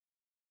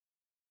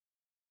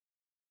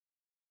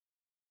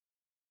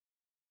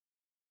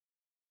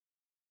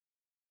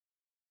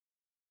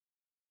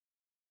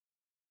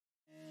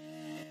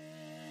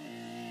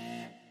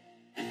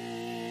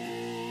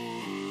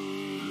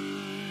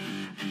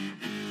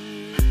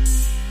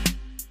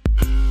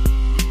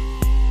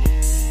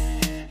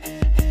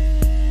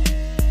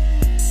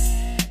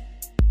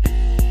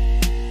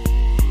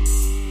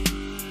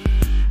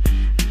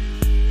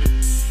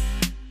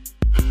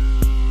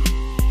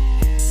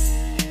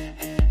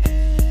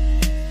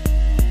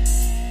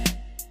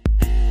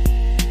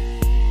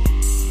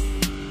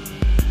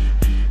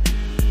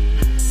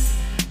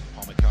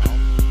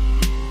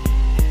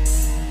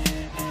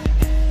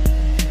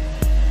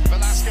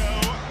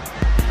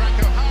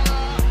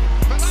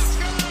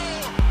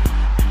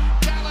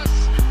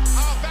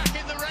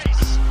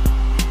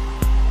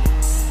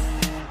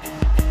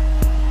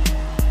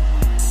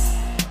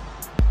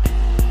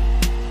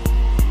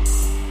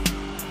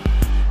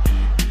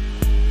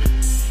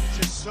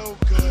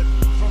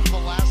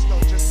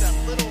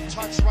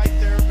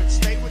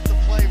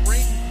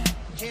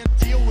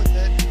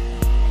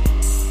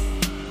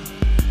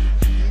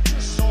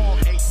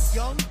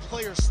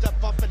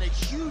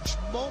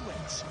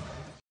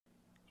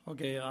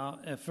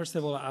First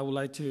of all, I would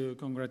like to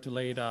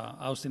congratulate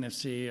Austin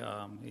FC,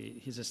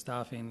 his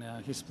staff, and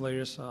his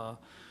players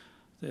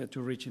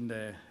to reaching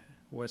the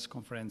West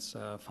Conference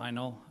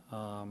final.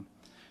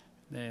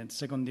 And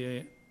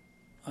secondly,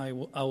 I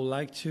would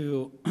like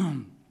to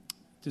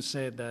to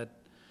say that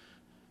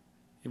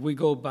if we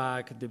go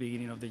back at the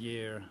beginning of the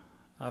year,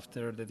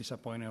 after the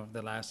disappointment of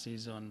the last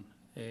season,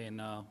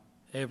 and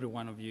every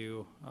one of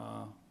you,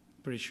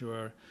 pretty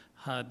sure,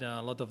 had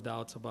a lot of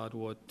doubts about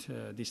what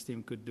this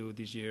team could do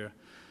this year.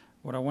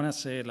 What I want to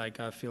say, like,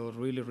 I feel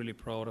really, really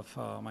proud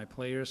of my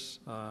players,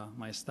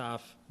 my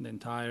staff, the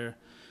entire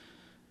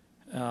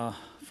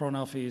front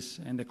office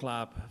and the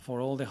club for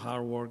all the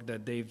hard work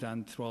that they've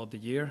done throughout the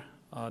year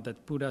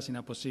that put us in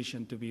a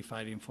position to be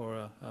fighting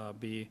for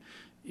be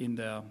in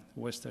the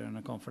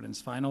Western Conference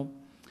final.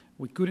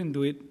 We couldn't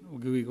do it.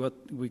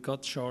 We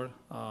got short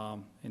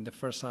in the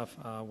first half.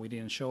 We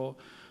didn't show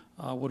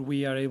what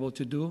we are able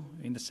to do.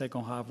 In the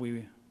second half,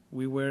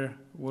 we were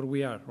what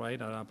we are,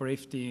 right? A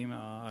brave team,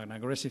 an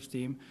aggressive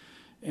team,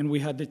 and we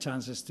had the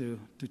chances to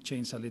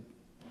change a little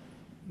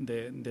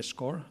the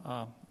score.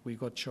 We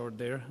got short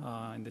there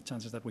in the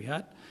chances that we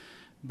had.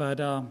 But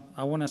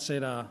I want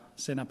to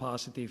send a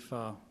positive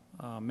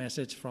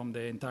message from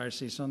the entire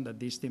season that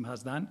this team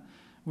has done.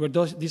 We're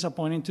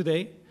disappointed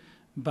today,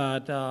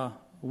 but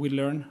we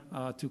learn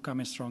to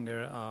come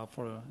stronger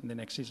for the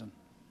next season.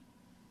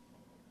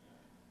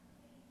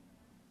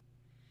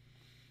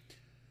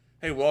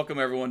 Hey, welcome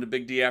everyone to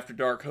Big D After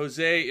Dark.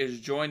 Jose is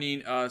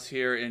joining us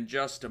here in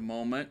just a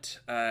moment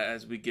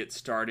as we get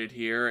started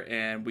here,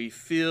 and we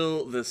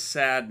feel the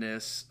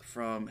sadness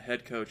from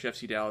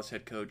FC Dallas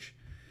head coach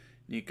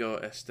Nico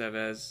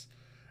Estevez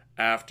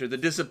after the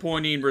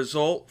disappointing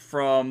result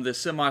from the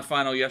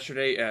semifinal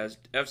yesterday, as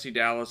FC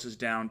Dallas is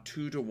down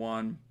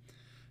 2-1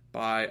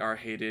 by our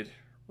hated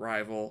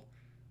rival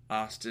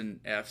Austin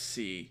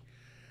FC.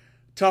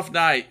 Tough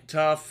night,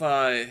 tough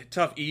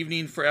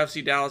evening for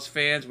FC Dallas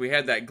fans. We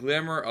had that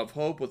glimmer of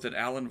hope with an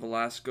Alan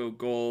Velasco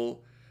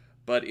goal,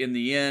 but in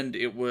the end,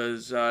 it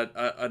was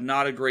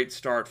not a great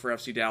start for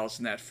FC Dallas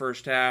in that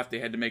first half. They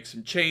had to make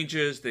some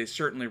changes. They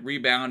certainly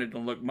rebounded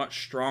and looked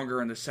much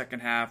stronger in the second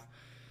half,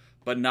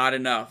 but not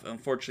enough.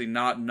 Unfortunately,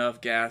 not enough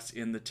gas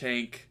in the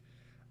tank.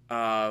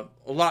 A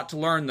lot to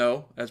learn,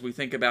 though, as we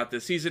think about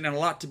this season, and a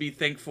lot to be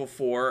thankful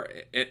for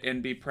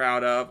and be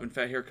proud of. In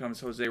fact, here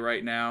comes Jose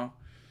right now.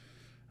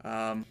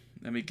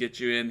 Let me get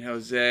you in,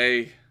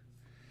 Jose.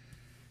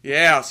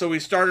 Yeah, so we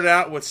started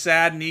out with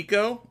sad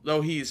Nico,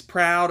 though he's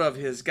proud of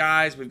his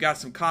guys. We've got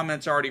some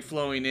comments already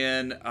flowing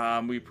in.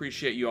 We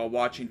appreciate you all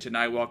watching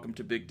tonight. Welcome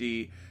to Big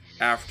D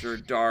After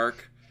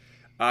Dark.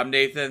 I'm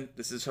Nathan.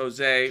 This is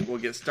Jose. We'll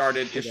get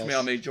started.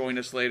 Ishmael may join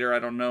us later. I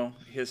don't know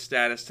his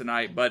status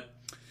tonight. But,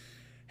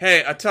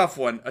 hey, a tough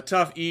one. A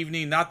tough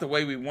evening. Not the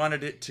way we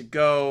wanted it to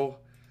go.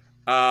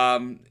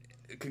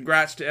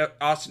 Congrats to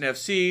Austin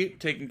FC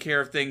taking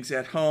care of things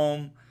at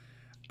home.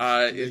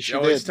 It's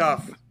always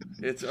tough.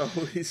 It's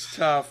always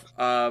tough.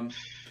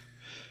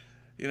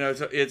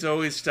 It's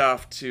always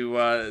tough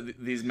to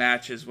these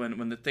matches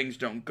when the things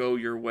don't go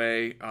your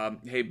way.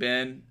 Hey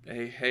Ben,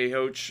 hey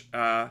Hoach.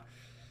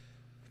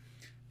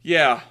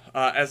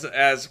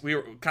 As we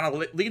were kind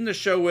of leading the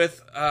show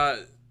with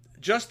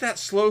just that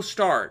slow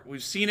start.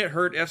 We've seen it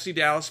hurt FC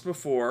Dallas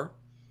before.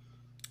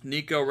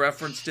 Nico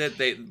referenced it.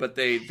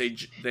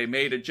 They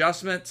made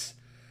adjustments,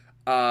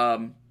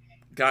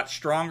 got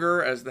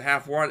stronger as the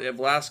half wore.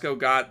 Velasco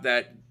got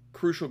that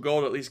crucial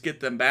goal to at least get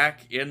them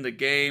back in the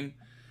game,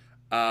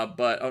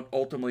 but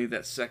ultimately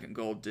that second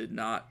goal did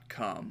not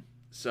come.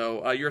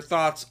 So your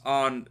thoughts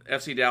on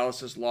FC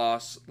Dallas's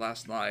loss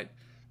last night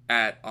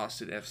at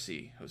Austin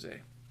FC,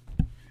 Jose?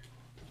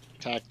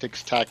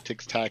 Tactics.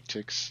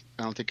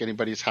 I don't think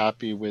anybody's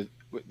happy with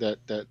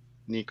that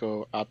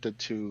Nico opted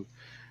to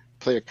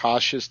play a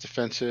cautious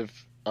defensive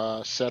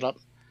setup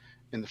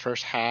in the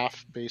first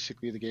half.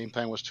 Basically, the game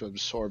plan was to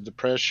absorb the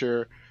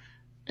pressure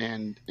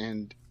and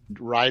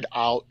ride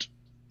out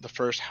the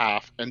first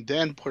half and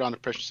then put on the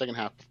pressure second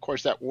half. Of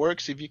course, that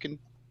works if you can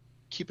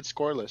keep it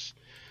scoreless.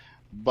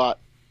 But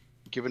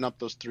giving up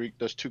those two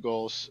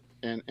goals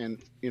and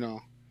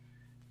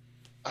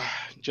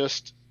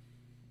just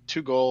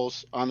 2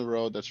 goals on the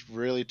road, that's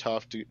really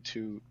tough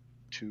to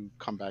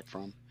come back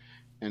from.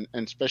 And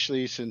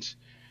especially since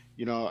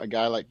a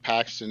guy like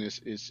Paxton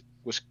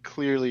was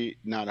clearly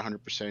not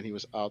 100%. He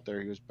was out there.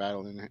 He was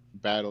battling.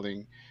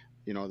 The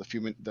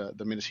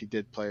minutes he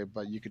did play,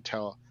 but you could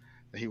tell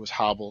that he was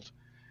hobbled.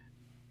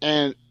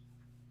 And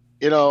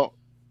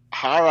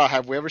Jara,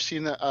 have we ever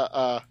seen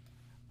a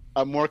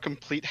more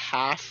complete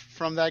half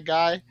from that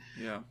guy?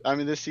 Yeah. I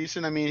mean, this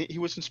season, he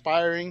was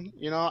inspiring.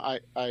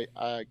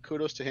 I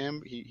kudos to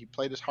him. He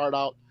played his heart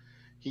out.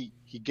 He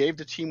gave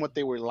the team what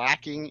they were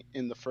lacking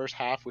in the first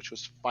half, which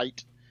was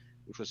fight,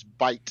 which was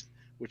bite,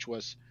 which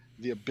was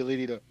the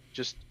ability to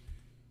just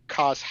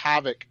cause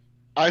havoc.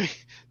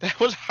 That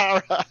was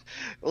Jara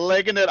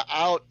legging it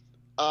out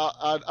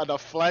on a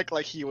flank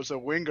like he was a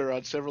winger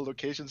on several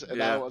occasions,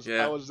 and I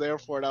was there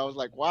for it. I was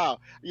like, wow.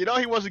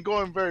 He wasn't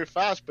going very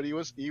fast, but he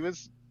was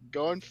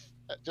going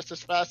just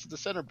as fast as the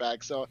center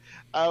back. So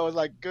I was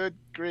like, good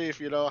grief,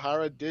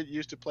 Hara did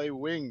used to play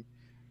wing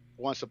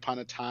once upon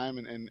a time,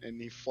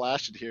 and he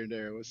flashed it here and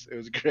there. It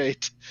was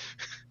great.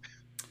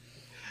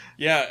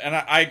 Yeah, and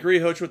I agree,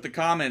 Hutch, with the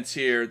comments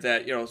here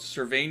that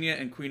Cervania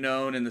and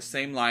Quinone in the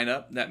same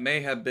lineup. That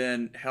may have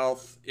been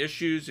health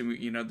issues, and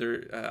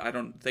I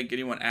don't think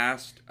anyone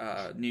asked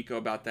Nico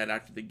about that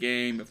after the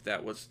game. If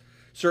that was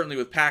certainly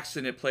with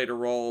Paxton, it played a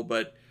role,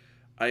 but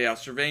yeah,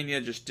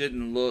 Cervania just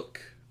didn't look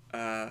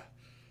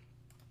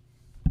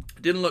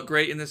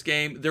great in this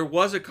game. There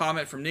was a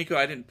comment from Nico,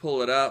 I didn't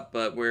pull it up,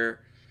 but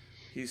where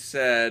he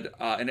said,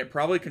 and it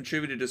probably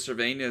contributed to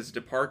Cervania's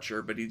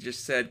departure, but he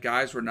just said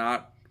guys were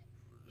not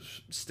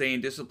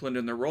staying disciplined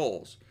in their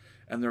roles,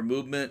 and their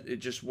movement, it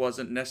just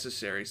wasn't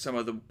necessary. Some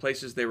of the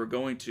places they were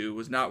going to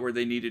was not where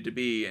they needed to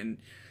be, and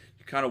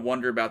you kind of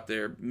wonder about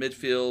their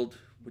midfield,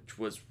 which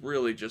was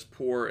really just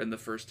poor in the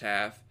first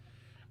half.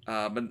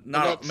 But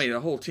not,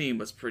 the whole team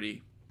was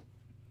pretty,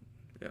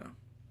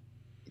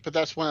 But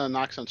that's one of the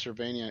knocks on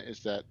Cervania is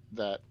that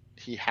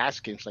he has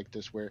games like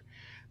this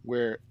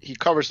where he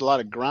covers a lot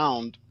of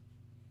ground,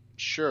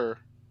 sure,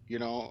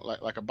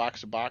 like a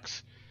box to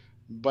box,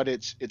 but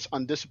it's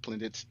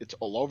undisciplined. It's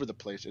all over the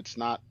place. It's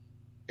not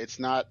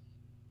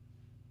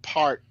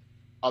part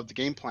of the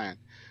game plan.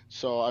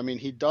 So I mean,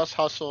 he does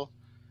hustle,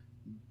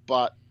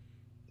 but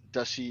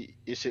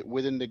is it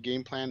within the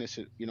game plan? Is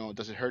it,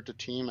 does it hurt the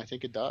team? I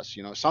think it does,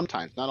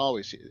 sometimes, not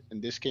always.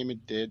 In this game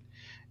it did.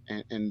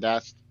 And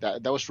that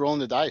was rolling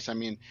the dice. I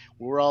mean,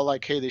 we were all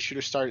like, hey, they should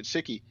have started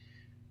Siki.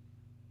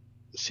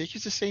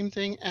 Siki's the same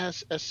thing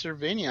as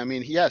Cervania. I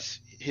mean, yes,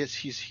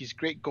 he's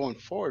great going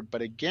forward,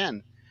 but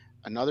again,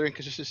 another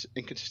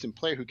inconsistent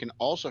player who can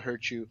also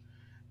hurt you.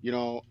 He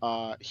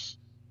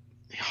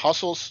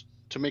hustles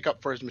to make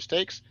up for his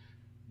mistakes,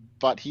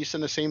 but he's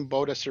in the same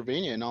boat as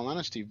Cervania, in all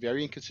honesty.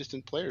 Very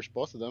inconsistent players,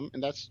 both of them,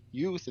 and that's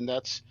youth, and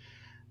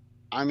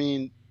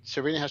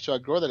Cervania has to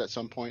outgrow that at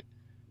some point.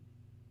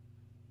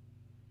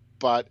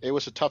 But it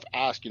was a tough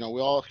ask. We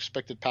all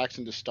expected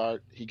Paxton to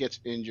start. He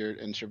gets injured,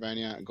 and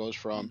Cervania goes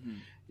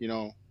from,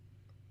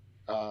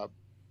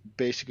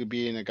 basically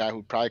being a guy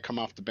who'd probably come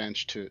off the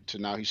bench to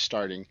now he's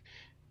starting.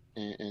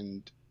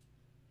 Anyone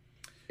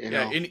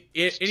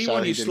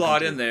you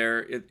slot in there,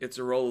 it's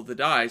a roll of the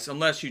dice,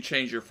 unless you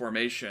change your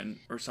formation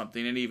or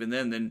something. And even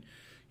then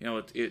it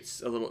would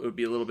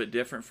be a little bit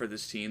different for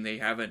this team. They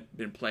haven't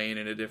been playing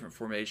in a different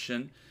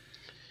formation.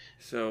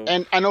 So,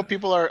 and I know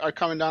people are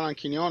coming down on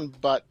Quinone,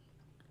 but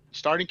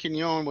starting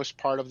Quinone was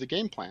part of the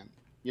game plan.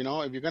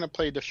 If you're going to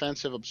play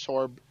defensive,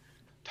 absorb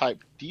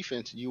type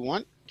defense, you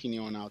want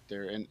Quinone out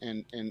there.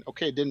 And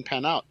okay, it didn't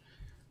pan out.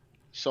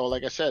 So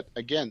like I said,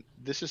 again,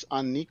 this is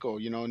on Nico.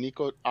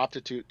 Nico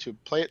opted to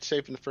play it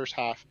safe in the first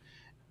half,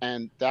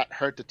 and that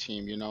hurt the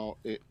team.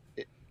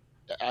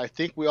 I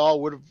think we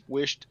all would have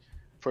wished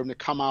for him to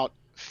come out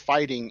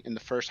fighting in the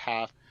first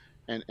half.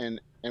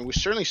 And we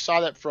certainly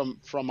saw that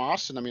from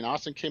Austin. I mean,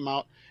 Austin came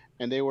out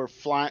and they were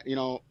flying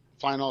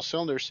all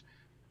cylinders.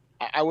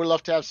 I would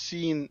love to have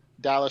seen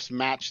Dallas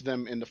match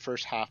them in the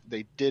first half.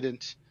 They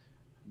didn't.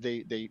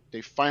 They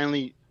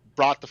finally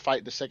brought the fight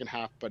in the second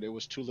half, but it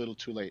was too little,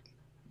 too late.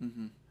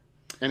 Mm-hmm.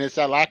 And it's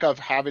that lack of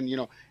having,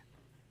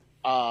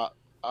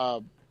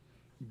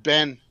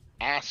 Ben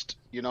asked,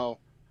 in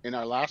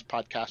our last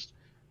podcast,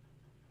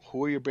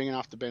 who are you bringing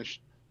off the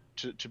bench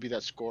to be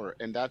that scorer?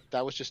 And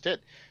that was just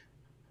it.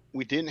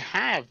 We didn't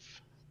have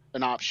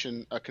an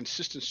option, a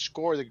consistent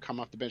scorer that could come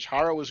off the bench.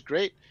 Hara was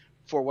great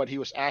for what he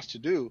was asked to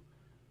do,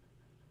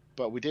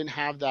 but we didn't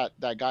have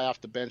that guy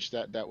off the bench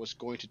that was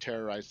going to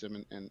terrorize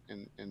them.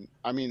 And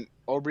I mean,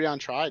 Obrian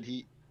tried.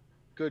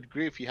 Good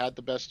grief, he had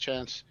the best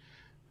chance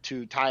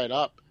to tie it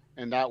up,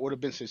 and that would have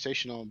been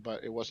sensational,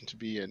 but it wasn't to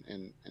be.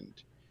 And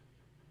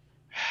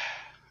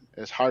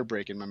it's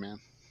heartbreaking, my man.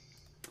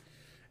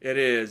 It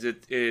is.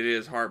 It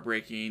is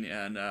heartbreaking,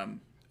 and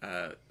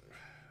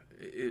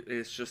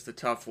it's just a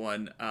tough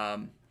one.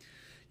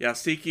 Yeah,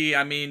 Siki.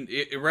 I mean,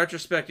 in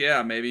retrospect,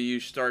 yeah, maybe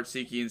you start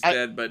Siki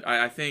instead. But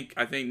I think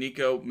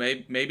Nico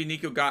maybe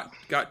Nico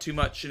got too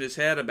much in his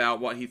head about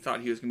what he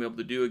thought he was going to be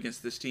able to do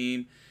against this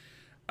team,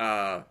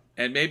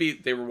 and maybe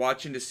they were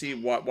watching to see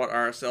what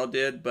RSL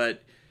did.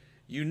 But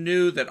you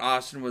knew that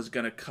Austin was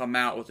going to come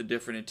out with a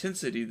different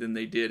intensity than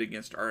they did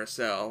against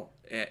RSL,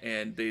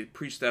 and they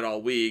preached that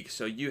all week.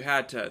 So you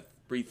had to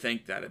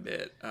rethink that a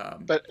bit.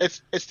 But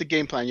it's the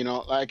game plan.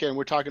 Again,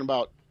 we're talking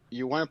about.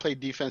 You want to play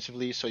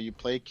defensively, so you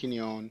play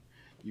Quinone,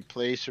 you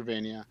play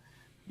Cervania,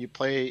 you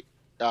play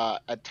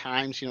at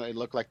times. It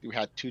looked like we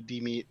had two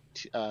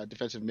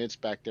defensive mids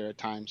back there at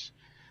times.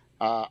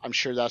 I'm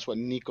sure that's what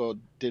Nico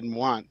didn't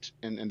want,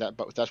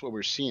 but that's what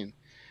we're seeing.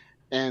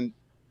 And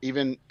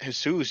even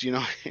Jesus,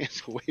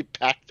 is way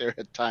back there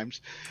at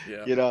times.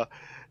 Yeah.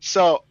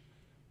 So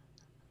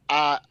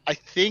I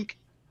think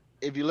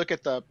if you look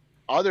at the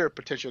other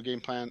potential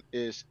game plan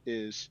is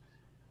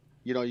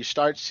you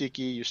start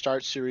Siki, you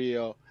start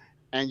Cirio,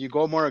 and you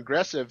go more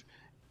aggressive.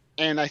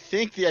 And I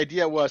think the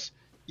idea was,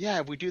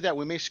 if we do that,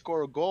 we may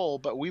score a goal,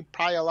 but we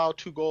probably allow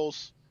 2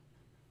 goals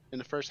in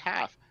the first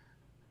half.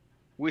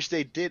 which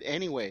they did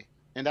anyway.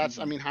 And that's,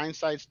 I mean,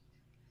 hindsight's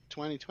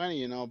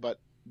 2020,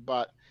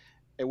 but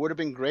it would have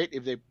been great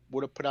if they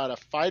would have put out a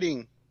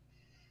fighting,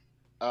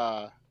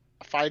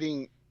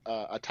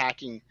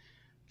 attacking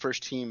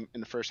first team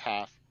in the first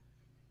half,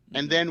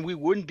 and then we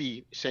wouldn't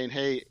be saying,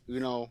 hey,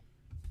 it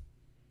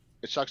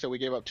sucks that we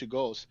gave up 2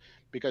 goals,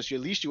 because at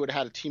least you would have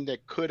had a team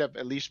that could have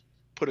at least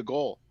put a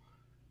goal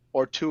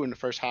or 2 in the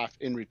first half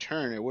in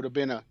return. It would have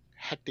been a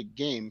hectic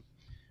game,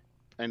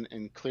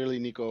 and clearly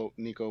Nico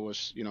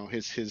was,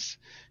 his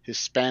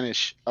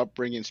Spanish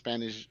upbringing,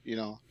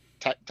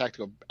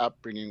 tactical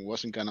upbringing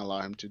wasn't going to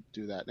allow him to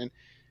do that, and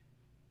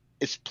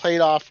it's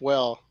played off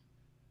well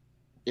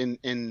in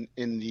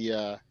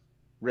the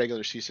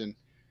regular season,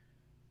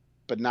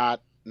 but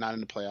not in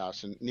the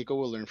playoffs. And Nico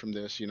will learn from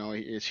this.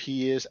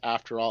 He is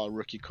after all a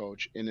rookie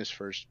coach in his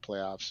first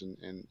playoffs,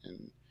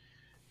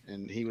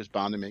 and he was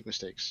bound to make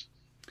mistakes.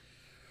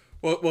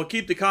 Well, we'll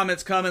keep the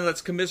comments coming.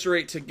 Let's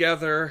commiserate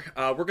together.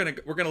 We're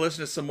gonna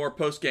listen to some more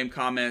post game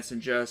comments,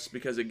 and just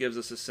because it gives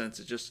us a sense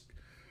of just,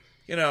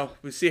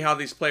 we see how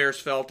these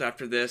players felt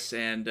after this,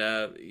 and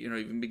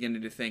even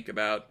beginning to think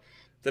about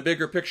the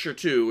bigger picture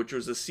too, which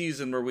was a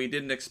season where we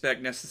didn't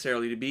expect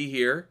necessarily to be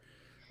here.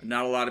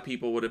 Not a lot of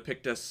people would have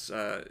picked us,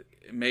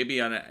 maybe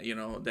on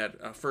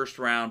that first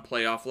round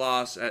playoff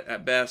loss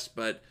at best,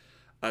 but.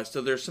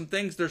 So there's some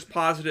things, there's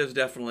positives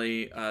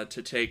definitely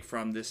to take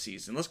from this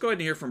season. Let's go ahead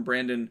and hear from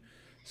Brandon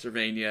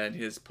Cervania and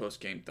his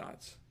post-game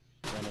thoughts.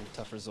 Brandon,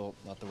 tough result,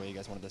 not the way you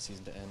guys wanted the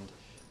season to end.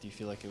 Do you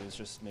feel like it was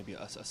just maybe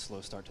a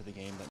slow start to the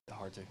game, that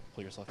hard to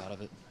pull yourself out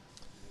of it?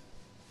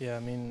 Yeah, I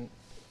mean,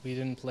 we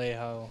didn't play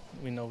how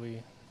we know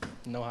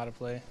how to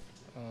play.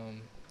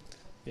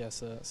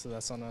 So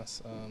that's on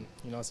us.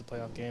 It's a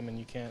playoff game, and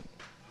you can't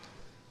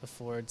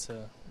afford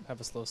to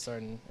have a slow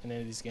start in any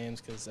of these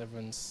games, because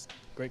everyone's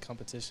great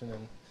competition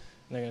and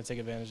they're going to take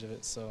advantage of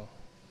it. So,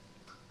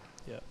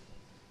 yeah.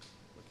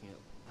 Looking at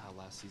how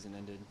last season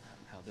ended,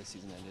 how this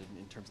season ended,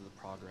 in terms of the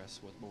progress,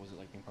 what was it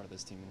like being part of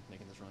this team and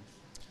making this run?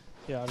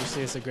 Yeah,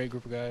 obviously it's a great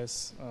group of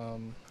guys.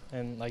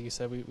 And like you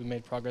said, we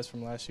made progress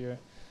from last year.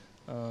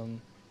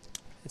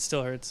 It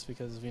still hurts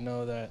because we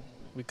know that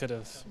we could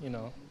have,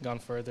 gone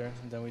further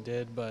than we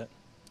did. But,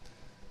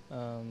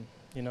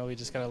 we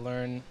just got to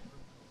learn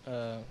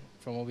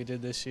from what we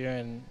did this year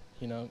and,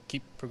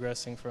 keep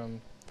progressing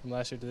from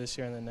last year to this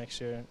year, and then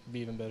next year be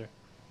even better.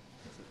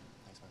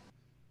 Thanks, man.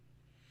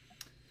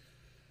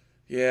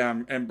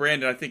 Yeah, and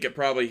Brandon, I think it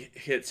probably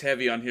hits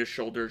heavy on his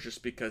shoulders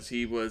just because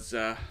he was,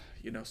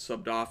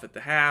 subbed off at the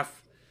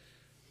half.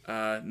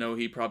 No,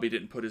 he probably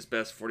didn't put his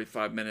best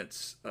 45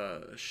 minutes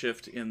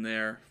shift in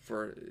there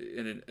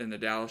in the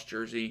Dallas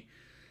jersey.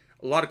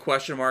 A lot of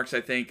question marks,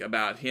 I think,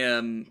 about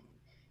him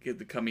in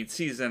the coming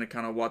season and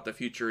kind of what the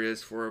future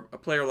is for a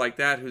player like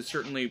that, who's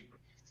certainly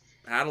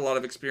had a lot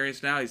of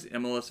experience now. He's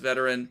an MLS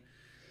veteran,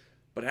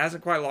 but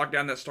hasn't quite locked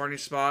down that starting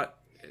spot.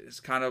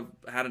 He's kind of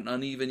had an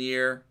uneven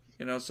year,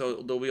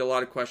 so there'll be a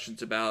lot of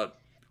questions about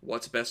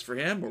what's best for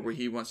him or where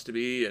he wants to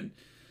be, and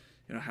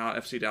how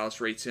FC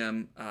Dallas rates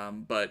him.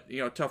 But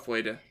tough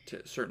way to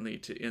certainly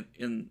to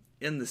end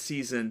the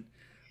season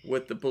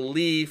with the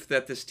belief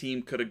that this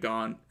team could have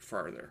gone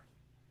farther.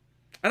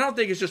 I don't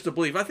think it's just a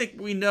belief. I think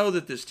we know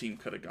that this team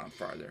could have gone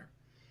farther.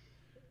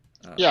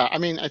 Yeah, I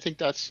mean, I think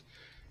that's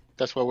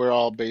why we're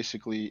all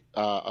basically,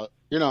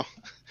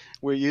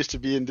 we're used to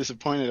being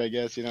disappointed, I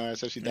guess,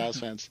 as FC Dallas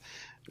fans.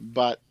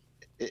 But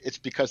it's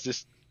because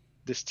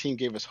this team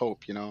gave us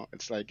hope.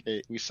 It's like,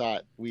 hey, we saw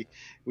it.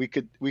 We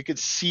could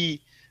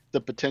see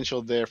the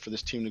potential there for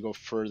this team to go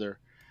further,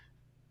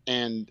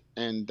 and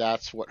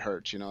that's what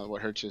hurts.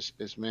 What hurts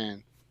is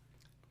man,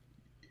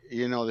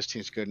 this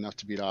team's good enough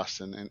to beat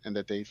Austin, and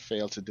that they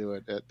failed to do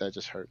it. That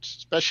just hurts,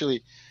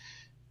 especially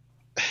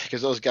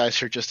because those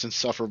guys are just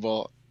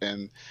insufferable.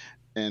 And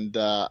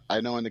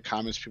I know in the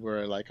comments people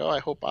are like, oh, I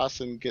hope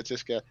Austin gets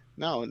this guy.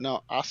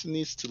 No, Austin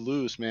needs to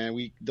lose,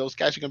 man. Those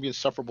guys are going to be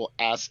insufferable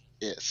as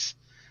is.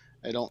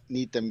 I don't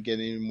need them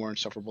getting any more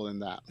insufferable than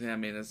that. Yeah, I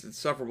mean, as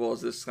insufferable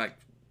as this like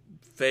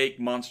fake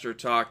monster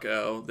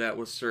taco that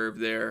was served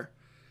there.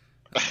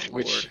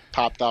 Which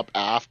popped up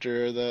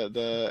after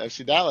the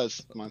FC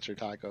Dallas monster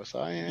taco.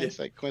 So it's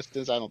like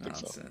coincidence. I don't think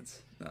so.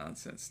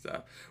 Nonsense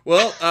stuff.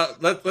 Well,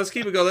 let's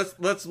keep it going.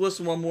 Let's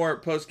listen to one more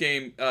post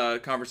game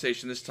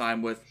conversation. This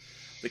time with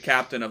the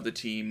captain of the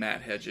team,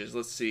 Matt Hedges.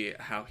 Let's see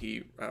how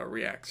he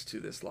reacts to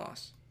this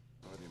loss.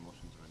 What are the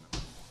emotions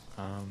right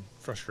now?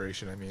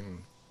 Frustration. I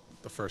mean,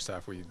 the first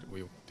half we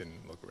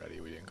didn't look ready.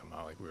 We didn't come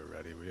out like we were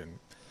ready. We didn't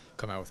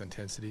come out with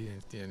intensity,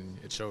 and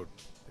it showed.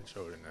 It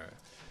showed.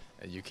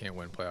 And you can't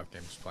win playoff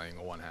games playing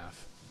a one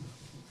half.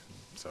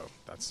 So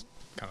that's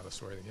kind of the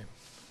story of the game.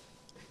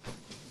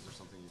 Is there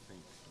something you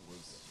think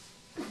was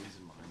the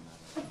reason behind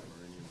that,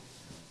 or any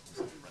was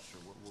it pressure?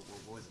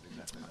 What was it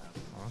exactly that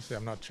happened? Honestly,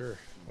 I'm not sure.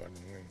 But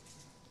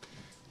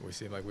we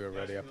seemed like we were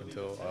ready up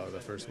until the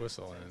first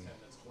whistle,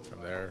 and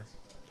from there,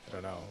 I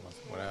don't know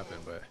what happened,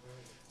 but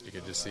you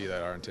could just see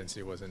that our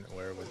intensity wasn't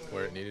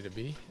where it needed to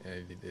be,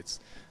 and it's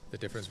the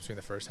difference between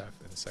the first half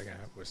and the second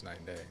half was night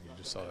and day. You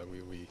just saw that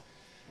we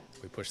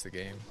pushed the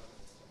game,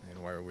 and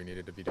why we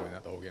needed to be doing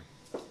that the whole game.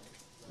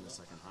 In the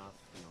second half,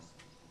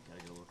 got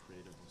to get a little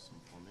creative with some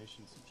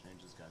formations, some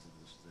changes, guys in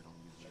positions they don't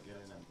usually get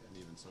in, and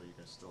even so, you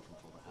guys still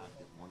control the half,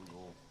 get one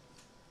goal.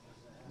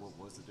 What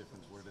was the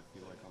difference? What did it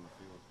feel like on the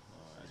field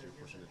as you're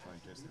pushing to try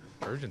and chase the game?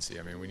 Urgency.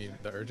 I mean, we need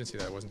the urgency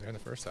that wasn't there in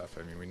the first half.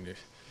 I mean,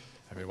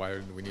 why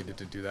we needed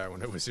to do that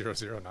when it was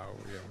 0-0? Now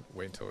we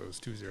wait until it was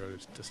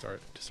 2-0 to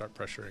start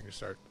pressuring, to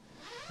start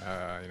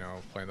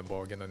playing the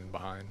ball, getting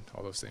behind,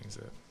 all those things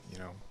that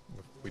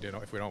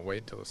if we don't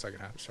wait until the second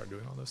half to start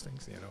doing all those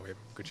things, we have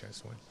a good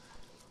chance to win.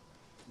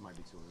 It might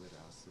be too early to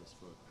ask this,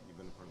 but you've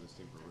been a part of this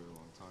team for a really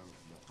long time.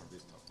 You've been a part of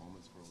these tough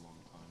moments for a long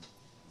time.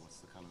 What's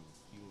the kind of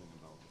feeling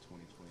about the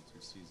 2022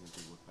 season as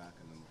you look back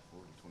and then look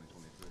forward to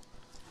 2023?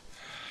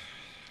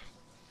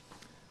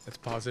 It's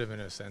positive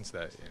in a sense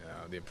that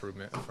the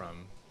improvement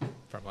from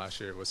last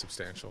year was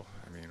substantial.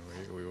 I mean,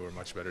 we were a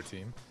much better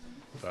team.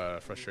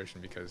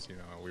 Frustration because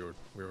we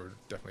were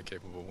definitely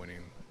capable of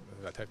winning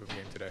that type of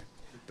game today,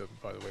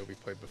 by the way we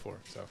played before.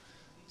 So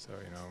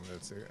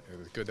it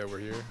was good that we're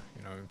here,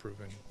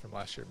 improving from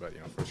last year, but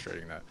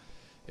frustrating that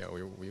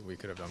we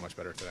could have done much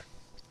better today.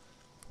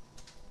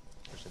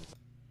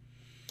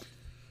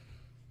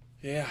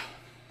 Yeah,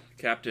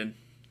 Captain.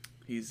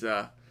 He's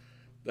the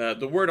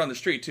word on the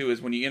street too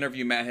is when you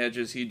interview Matt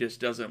Hedges, he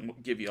just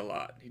doesn't give you a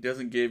lot. He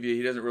doesn't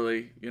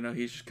really,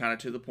 he's just kind of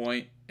to the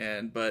point,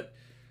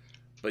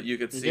 but you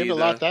could see he gave a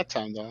lot that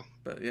time though.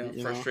 But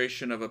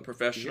frustration of a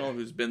professional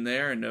who's been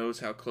there and knows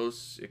how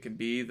close it can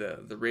be,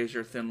 the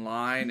razor thin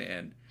line,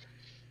 and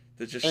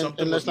there's just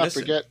something. And let's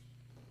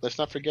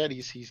not forget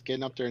he's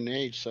getting up there in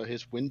age, so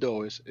his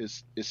window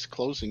is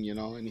closing,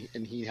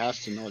 and he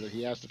has to know that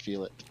he has to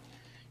feel it.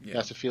 Yeah. He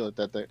has to feel it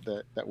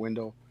that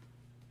window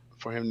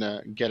for him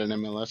to get an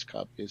MLS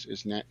Cup is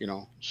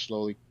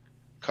slowly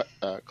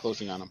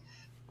closing on him.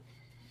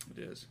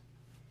 It is.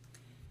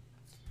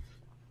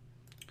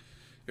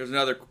 Here's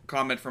another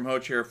comment from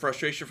Hoch here.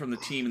 Frustration from the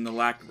team and the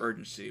lack of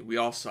urgency. We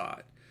all saw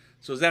it.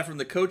 So is that from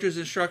the coach's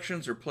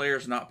instructions or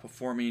players not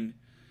performing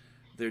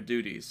their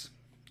duties?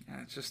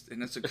 Yeah,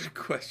 it's a good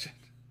question.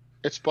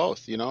 It's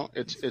both,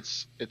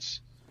 It's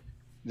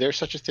there's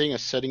such a thing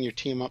as setting your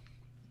team up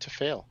to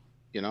fail,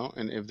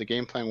 And if the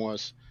game plan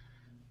was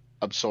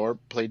absorb,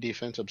 play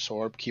defense,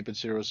 keep it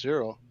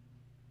 0-0,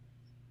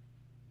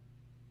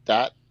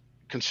 that,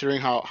 considering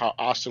how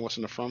Austin was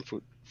in the front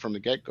foot from the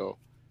get-go,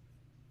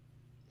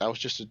 that was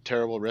just a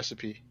terrible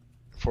recipe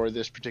for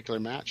this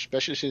particular match,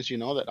 especially since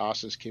that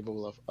Austin's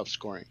capable of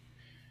scoring,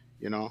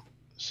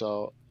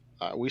 So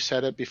we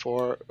said it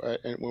before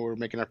when we were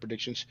making our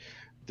predictions.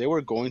 There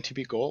were going to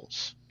be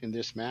goals in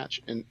this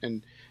match,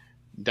 and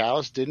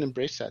Dallas didn't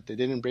embrace that. They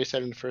didn't embrace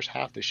that in the first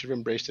half. They should have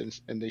embraced it,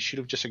 and they should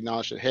have just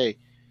acknowledged that, hey,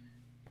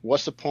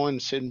 what's the point in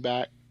sitting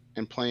back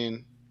and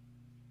playing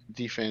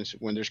defense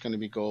when there's going to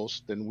be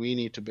goals? Then we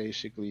need to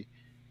basically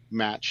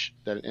match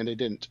that, and they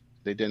didn't.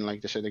 They didn't,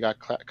 like they said, they got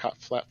caught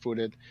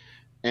flat-footed,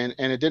 and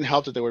it didn't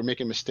help that they were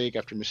making mistake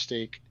after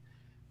mistake,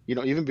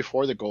 even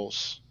before the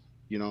goals,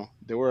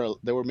 they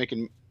were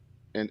making,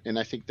 and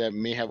I think that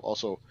may have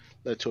also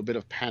led to a bit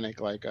of panic,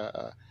 like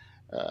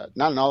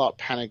not an all-out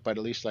panic, but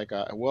at least like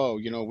whoa,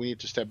 we need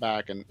to step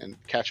back and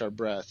catch our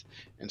breath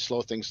and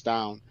slow things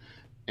down,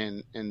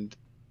 and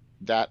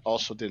that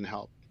also didn't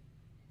help.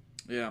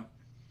 Yeah,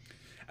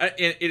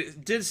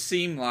 it did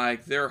seem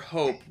like their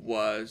hope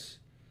was.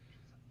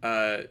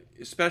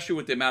 Especially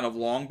with the amount of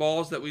long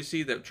balls that we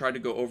see that tried to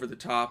go over the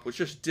top, which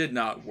just did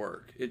not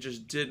work. It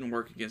just didn't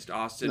work against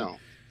Austin. No.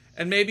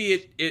 And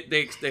maybe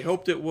they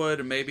hoped it would,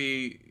 and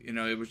maybe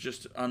it was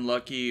just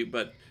unlucky.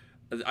 But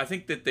I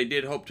think that they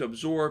did hope to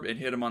absorb and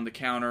hit them on the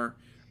counter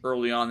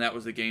early on. That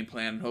was the game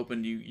plan,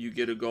 hoping you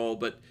get a goal.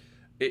 But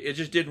it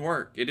just didn't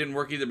work. It didn't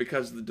work either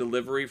because of the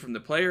delivery from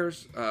the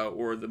players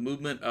or the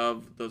movement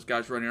of those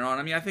guys running on.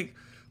 I mean, I think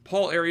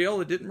Paul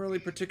Arriola didn't really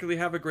particularly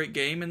have a great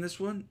game in this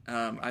one.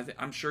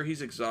 I'm sure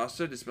he's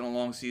exhausted. It's been a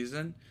long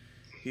season.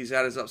 He's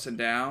had his ups and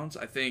downs.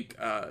 I think,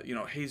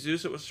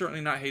 Jesus, it was certainly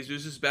not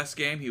Jesus' best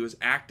game. He was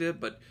active,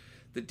 but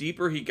the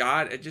deeper he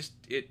got, it just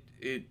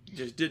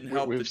didn't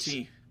help the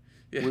team.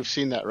 Yeah. We've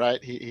seen that,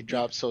 right? He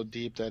drops so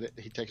deep that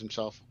he takes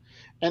himself.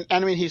 And I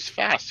mean, he's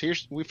fast.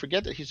 We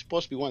forget that he's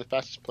supposed to be one of the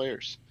fastest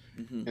players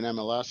in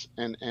MLS.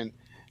 And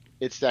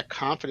it's that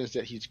confidence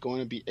that he's going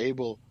to be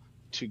able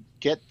to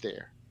get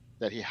there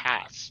that he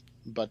has,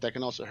 but that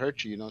can also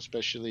hurt you,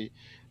 especially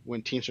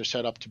when teams are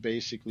set up to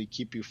basically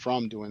keep you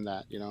from doing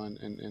that,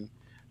 and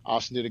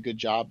Austin did a good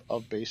job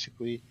of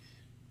basically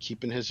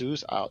keeping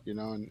Jesus out,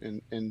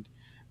 and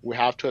we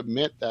have to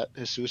admit that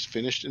Jesus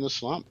finished in a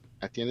slump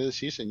at the end of the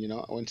season.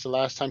 When's the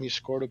last time he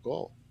scored a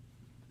goal?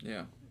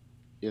 Yeah.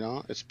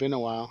 It's been a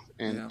while,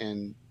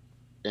 and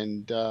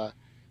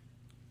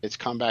it's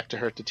come back to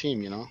hurt the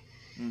team,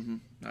 Mm-hmm.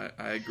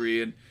 I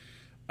agree.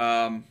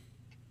 And,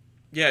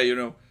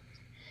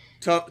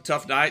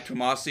 Tough night,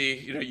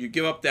 Tomasi. You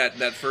give up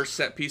that first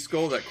set piece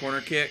goal, that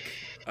corner kick,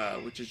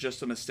 which is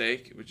just a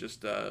mistake. It was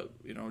just a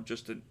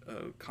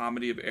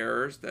comedy of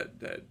errors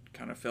that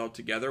kind of fell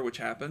together, which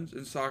happens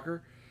in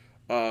soccer.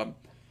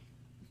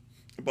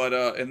 But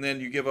and then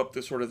you give up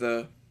the sort of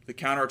the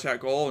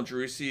counterattack goal, and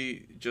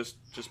Jerisi just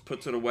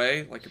puts it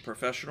away like a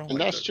professional. And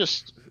like that's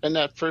just and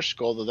that first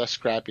goal, though, that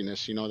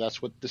scrappiness.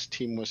 That's what this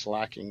team was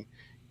lacking.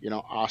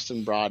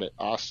 Austin brought it.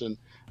 Austin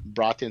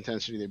brought the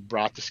intensity. They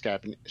brought the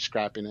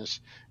scrappiness,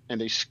 and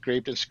they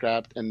scraped and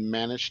scrapped and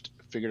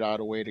figured out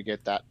a way to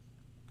get that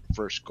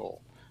first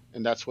goal.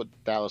 And that's what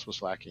Dallas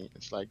was lacking.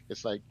 It's like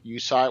you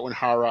saw it when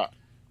Hara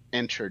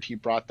entered. He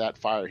brought that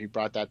fire. He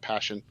brought that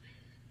passion.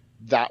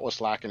 That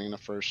was lacking in the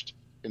first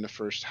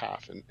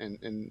half.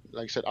 And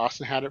like I said,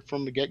 Austin had it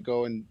from the get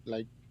go. And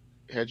like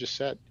Head just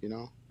said,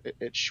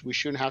 we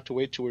shouldn't have to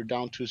wait till we're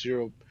down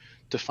 2-0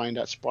 to find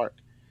that spark.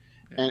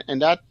 Yeah.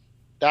 And that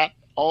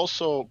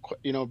also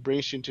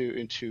brings you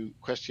into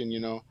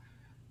question.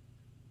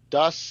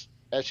 Does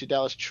FC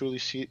Dallas truly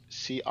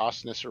see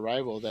Austin as a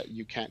rival that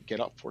you can't get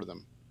up for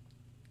them?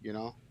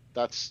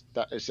 Is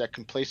that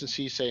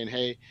complacency saying,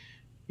 hey,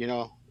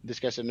 these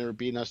guys have never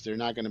beaten us, they're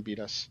not going to beat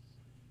us,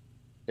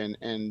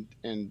 and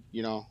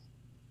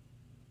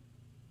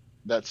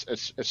that's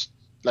it's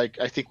like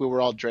I think we were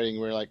all dreading.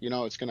 We're like,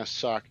 it's going to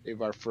suck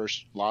if our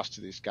first loss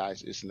to these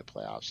guys is in the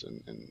playoffs,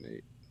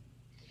 and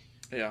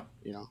they,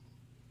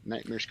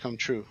 nightmares come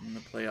true. And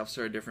the playoffs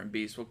are a different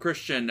beast. Well,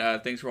 Christian,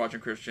 thanks for watching,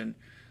 Christian.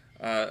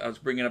 I was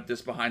bringing up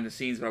this behind the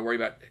scenes, but I worry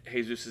about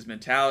Jesus'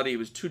 mentality. He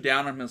was too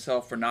down on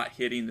himself for not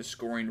hitting the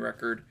scoring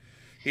record.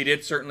 He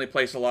did certainly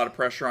place a lot of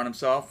pressure on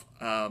himself.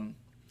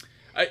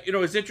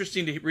 It's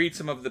interesting to read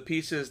some of the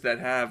pieces that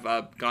have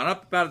gone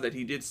up about it, that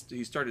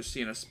he started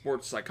seeing a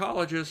sports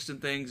psychologist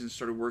and things and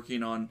started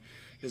working on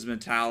his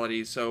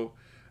mentality. So,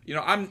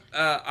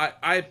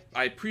 I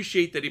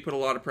appreciate that he put a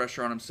lot of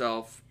pressure on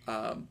himself,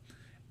 and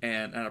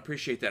I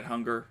appreciate that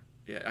hunger.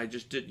 Yeah, I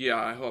just did. Yeah,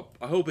 I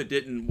hope it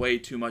didn't weigh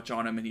too much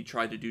on him and he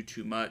tried to do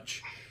too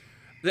much.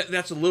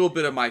 That's a little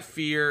bit of my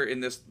fear in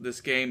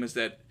this game, is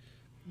that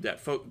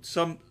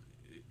some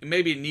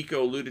maybe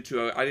Nico alluded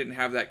to. I didn't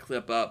have that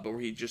clip up, but where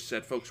he just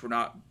said folks were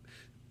not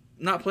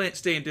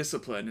staying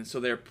disciplined, and so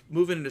they're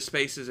moving into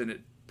spaces, and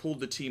it pulled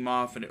the team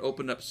off, and it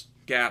opened up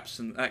gaps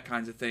and that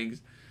kinds of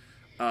things.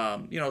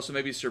 So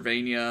maybe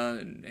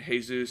Cervania and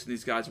Jesus and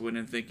these guys went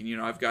in thinking,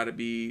 I've got to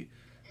be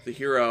the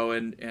hero,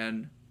 and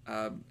in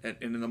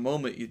the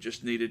moment you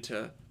just needed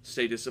to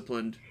stay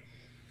disciplined,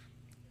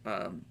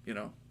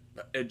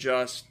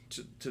 adjust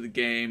to the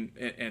game,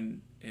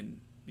 and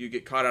you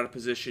get caught out of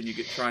position, you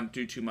get trying to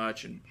do too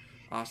much, and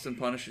Austin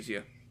punishes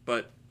you.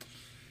 But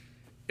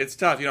it's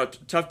tough,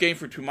 tough game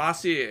for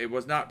Tomasi. It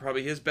was not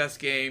probably his best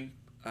game.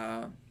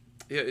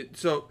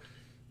 So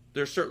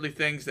there's certainly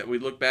things that we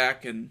look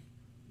back and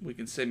we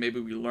can say maybe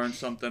we learned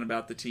something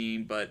about the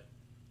team, but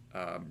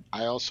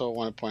I also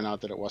want to point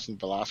out that it wasn't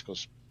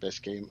Velasco's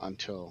best game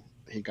until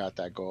he got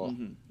that goal,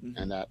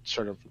 and that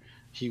sort of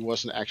he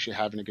wasn't actually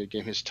having a good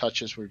game. His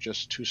touches were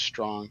just too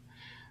strong.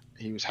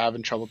 He was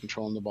having trouble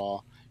controlling the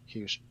ball.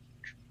 He was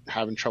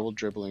having trouble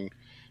dribbling.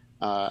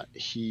 I'm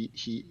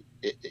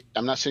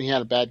not saying he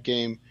had a bad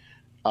game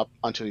up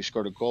until he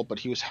scored a goal, but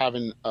he was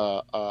having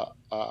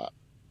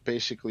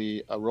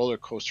basically a roller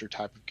coaster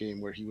type of game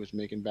where he was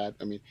making bad.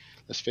 I mean,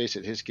 let's face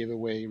it, his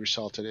giveaway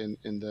resulted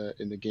in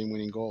the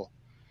game-winning goal.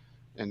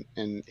 And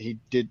he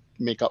did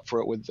make up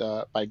for it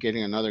by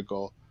getting another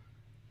goal,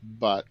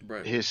 but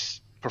right.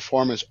 His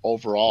performance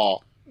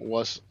overall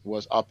was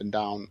up and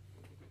down,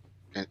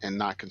 and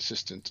not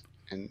consistent.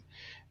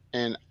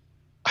 And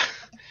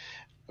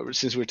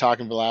since we're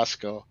talking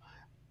Velasco,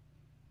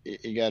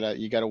 you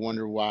gotta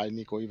wonder why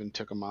Nico even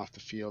took him off the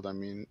field. I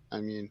mean,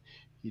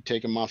 you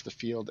take him off the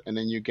field, and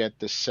then you get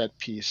this set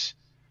piece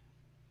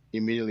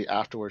immediately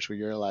afterwards, where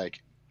you're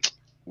like,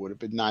 would have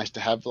been nice to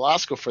have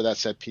Velasco for that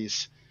set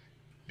piece.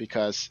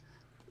 Because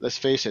let's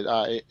face it,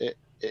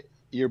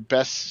 your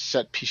best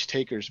set piece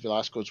takers,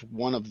 Velasco's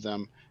one of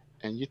them,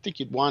 and you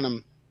think you'd want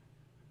him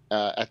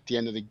at the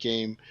end of the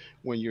game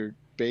when you're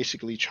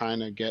basically trying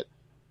to get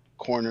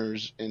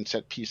corners and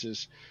set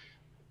pieces.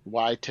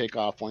 Why take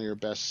off one of your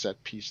best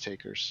set piece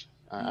takers?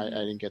 I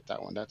didn't get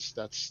that one. That's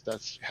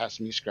has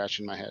me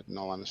scratching my head, in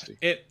all honesty.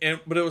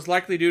 But it was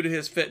likely due to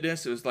his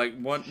fitness. It was like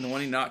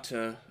wanting not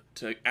to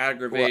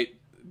aggravate. Well,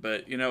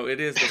 but it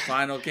is the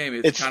final game.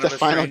 It's kind the of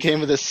final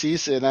game of the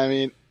season. I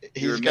mean,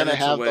 he's gonna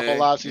have the whole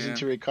offseason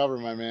to recover,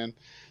 my man.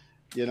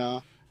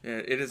 Yeah,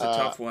 it is a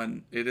tough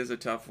one. It is a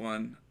tough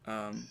one.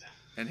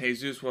 And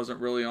Jesus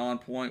wasn't really on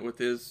point with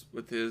his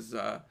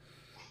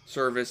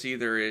service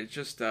either. It's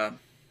just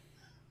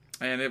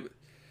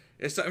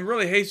it's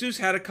really, Jesus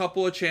had a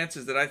couple of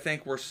chances that I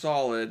think were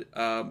solid,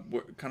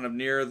 kind of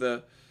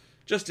near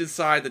just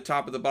inside the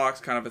top of the box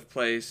kind of a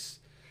place,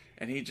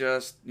 and he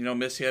just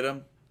mishit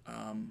them.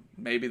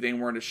 Maybe they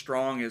weren't as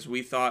strong as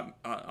we thought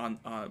on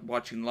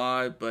watching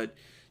live, but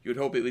you would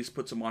hope at least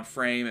puts them on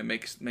frame and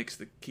makes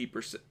the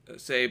keeper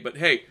save. But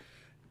hey,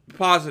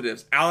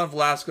 positives. Alan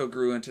Velasco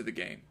grew into the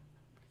game,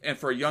 and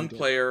for a young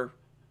player,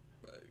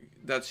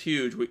 that's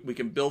huge. We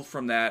can build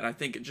from that. And I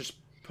think it just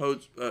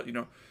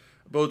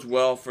bodes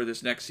well for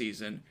this next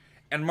season.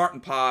 And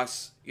Martin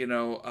Paz,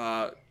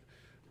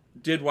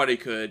 did what he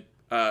could.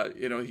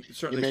 He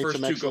certainly made first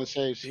some two excellent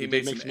saves. He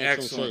made some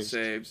excellent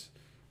saves.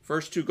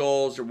 First 2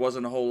 goals, there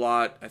wasn't a whole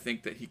lot I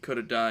think that he could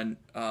have done,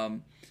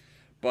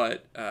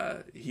 but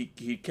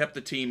he kept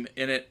the team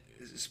in it,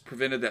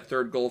 prevented that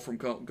third goal from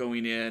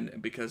going in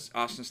because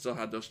Austin still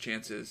had those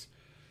chances.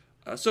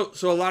 So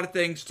a lot of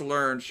things to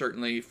learn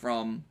certainly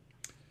from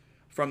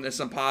this,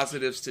 some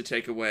positives to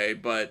take away,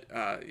 but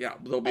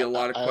there'll be a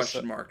lot of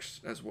question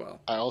marks as well.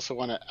 I also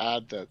want to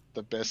add that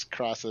the best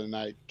cross of the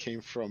night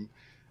came from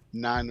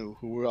Nanu,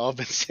 who we've all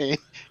been saying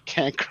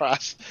can't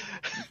cross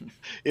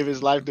if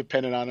his life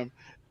depended on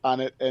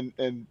it,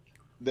 and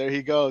there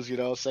he goes,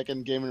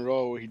 second game in a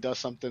row where he does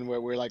something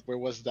where we're like, where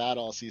was that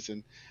all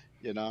season,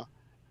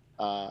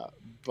 but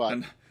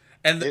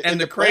and the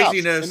in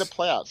craziness the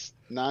playoffs,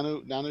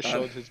 Nanu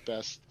showed his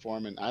best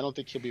form, and I don't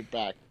think he'll be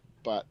back,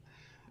 but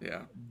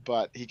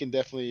he can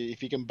definitely, if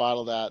he can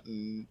bottle that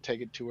and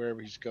take it to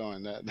wherever he's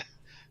going,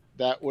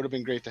 that would have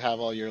been great to have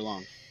all year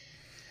long.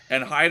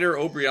 And Heider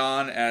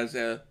O'Brien as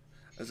an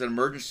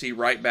emergency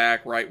right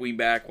back, right wing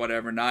back,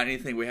 whatever, not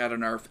anything we had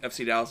on our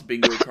FC Dallas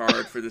bingo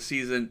card for the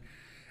season.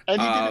 And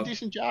he did a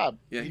decent job.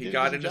 Yeah, he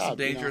got into some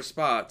dangerous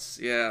spots.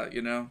 Yeah,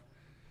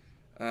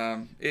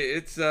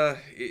 it's a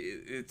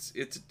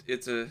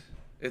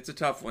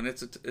tough one.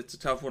 It's a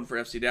tough one for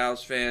FC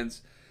Dallas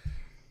fans.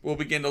 We'll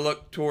begin to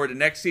look toward the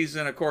next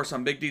season. Of course,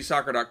 on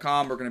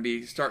BigDSoccer.com, we're going to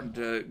be starting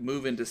to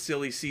move into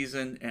silly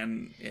season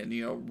and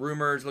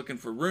rumors, looking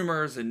for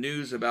rumors and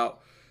news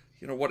about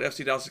what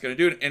FC Dallas is going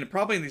to do. And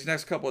probably in these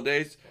next couple of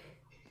days,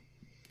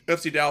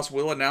 FC Dallas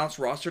will announce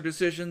roster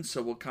decisions,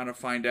 so we'll kind of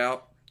find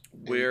out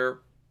who's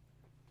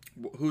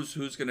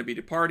going to be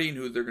departing,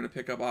 who they're going to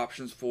pick up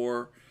options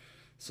for,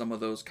 some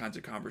of those kinds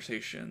of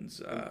conversations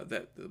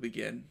that will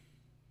begin.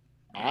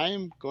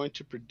 I'm going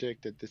to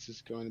predict that this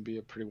is going to be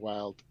a pretty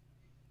wild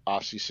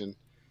offseason.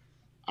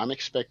 I'm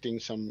expecting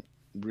some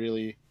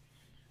really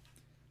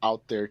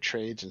out there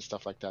trades and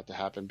stuff like that to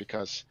happen,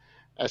 because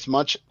as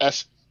much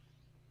as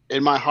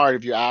in my heart,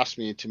 if you asked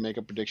me to make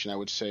a prediction, I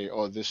would say,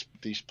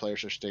 these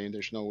players are staying.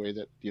 There's no way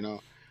that,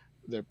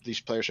 these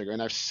players are going.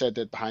 And I've said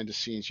that behind the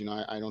scenes,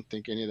 I don't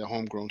think any of the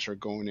homegrowns are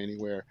going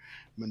anywhere.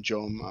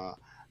 Manjom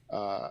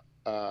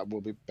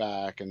will be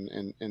back,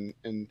 and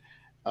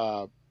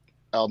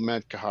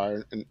Ahmed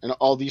Kahar and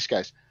all these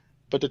guys.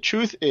 But the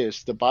truth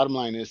is, the bottom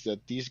line is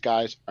that these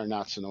guys are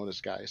not Sonoda's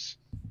guys.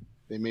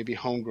 They may be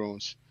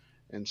homegrowns.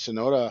 And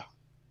Sonoda,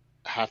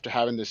 after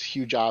having this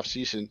huge off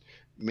season,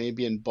 may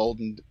be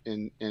emboldened,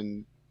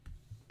 and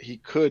he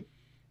could,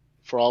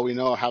 for all we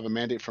know, have a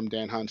mandate from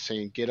Dan Hunt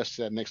saying, get us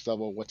to that next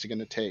level. What's it going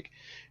to take?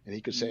 And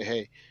he could say,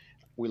 hey,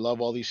 we love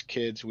all these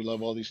kids. We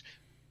love all these,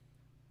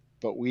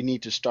 but we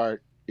need to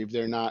start. If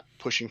they're not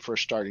pushing for a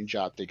starting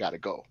job, they got to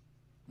go.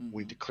 Mm-hmm.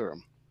 We need to clear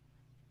them.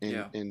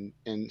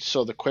 And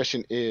so the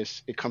question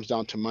is, it comes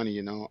down to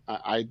money.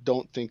 I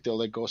don't think they'll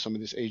let go of some of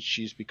these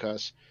HGs,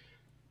 because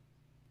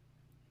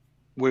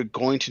we're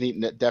going to need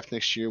net depth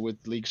next year with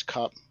Leagues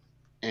Cup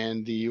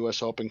and the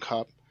U.S. Open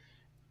Cup,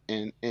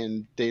 and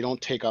they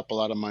don't take up a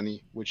lot of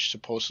money, which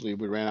supposedly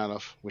we ran out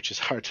of, which is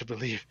hard to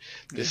believe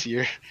this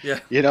year. Yeah.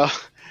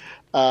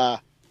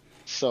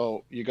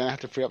 So you're gonna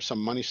have to free up some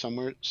money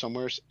somewhere,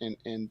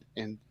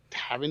 and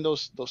having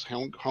those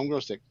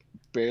homegrowns that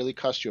barely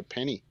cost you a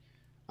penny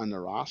on the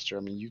roster.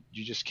 I mean,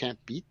 you just can't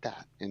beat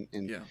that. And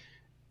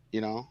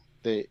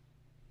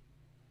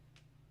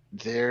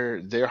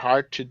they're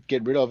hard to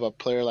get rid of a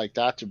player like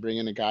that, to bring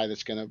in a guy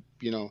that's gonna,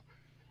 you're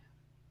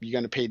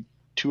gonna pay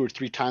 2 or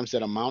 3 times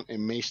that amount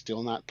and may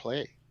still not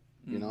play.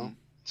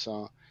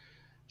 So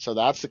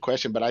that's the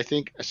question. But I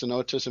think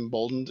Sonoda's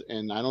emboldened,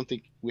 and I don't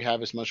think we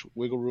have as much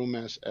wiggle room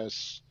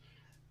as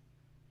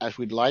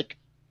we'd like.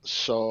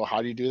 So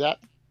how do you do that?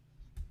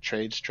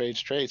 Trades.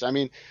 I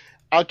mean,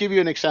 I'll give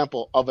you an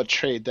example of a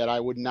trade that I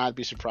would not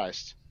be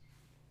surprised.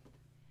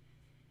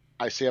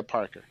 Isaiah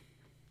Parker.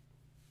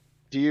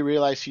 Do you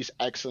realize he's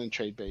excellent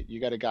trade bait? You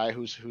got a guy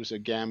who's a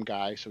GAM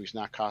guy, so he's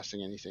not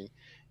costing anything.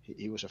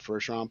 He was a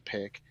first-round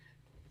pick,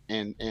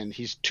 and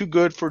he's too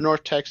good for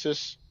North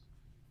Texas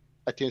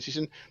at the end of the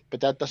season,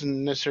 but that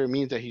doesn't necessarily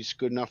mean that he's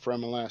good enough for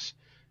MLS.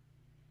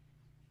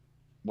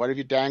 What if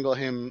you dangle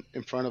him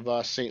in front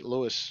of St.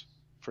 Louis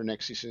for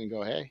next season and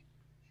go, hey,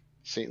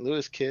 St.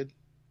 Louis kid,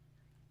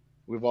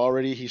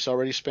 he's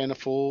already spent a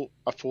full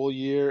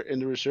year in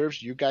the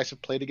reserves. You guys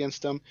have played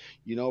against him.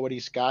 You know what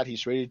he's got.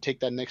 He's ready to take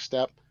that next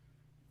step.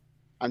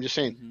 I'm just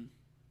saying.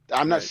 Mm-hmm.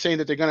 I'm not saying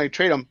that they're going to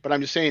trade him, but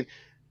I'm just saying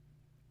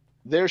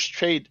there's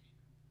trade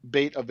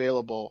bait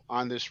available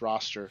on this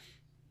roster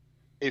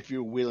if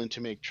you're willing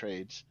to make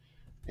trades.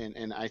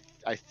 And I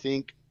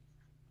think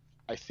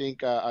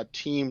a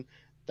team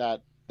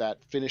that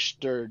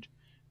finished third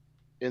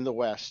in the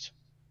West,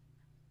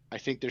 I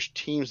think there's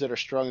teams that are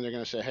struggling. They're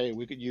going to say, hey,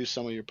 we could use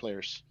some of your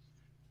players,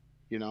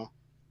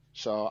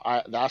 So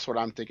that's what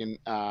I'm thinking.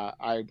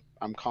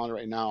 I'm calling it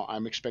right now.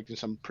 I'm expecting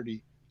some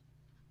pretty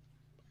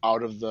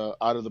out of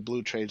the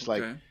blue trades.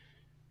 Okay. Like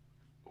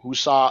who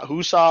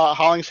saw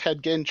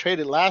Hollingshead getting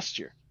traded last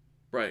year?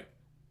 Right.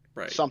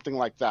 Something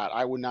like that.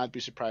 I would not be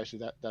surprised if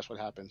that's what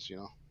happens.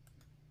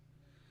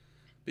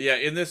 But yeah,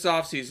 in this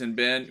offseason,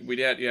 Ben, we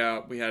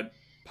had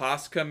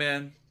Paz come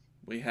in,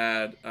 we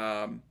had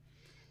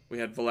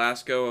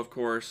Velasco, of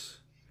course,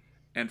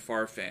 and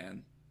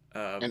Farfan,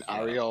 And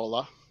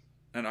Areola.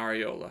 And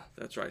Areola,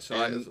 that's right. So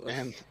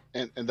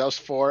and those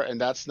four,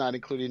 and that's not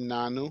including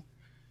Nanu.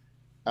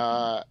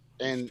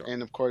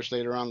 And of course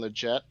later on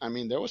Leggett. I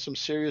mean, there was some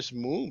serious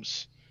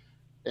moves,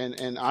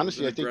 and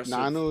honestly, I think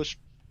Nanu's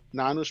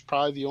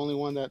probably the only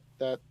one that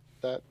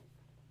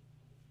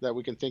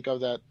we can think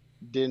of that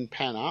didn't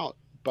pan out.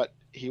 But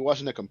he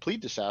wasn't a complete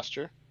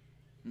disaster.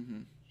 Mm-hmm.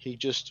 He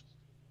just,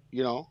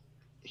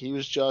 he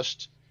was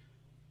just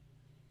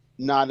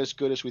not as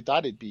good as we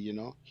thought it'd be.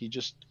 He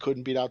just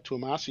couldn't beat out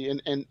Tuamasi,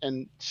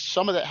 and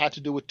some of that had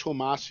to do with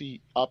Tuamasi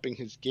upping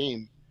his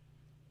game.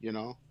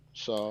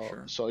 So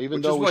Sure. so even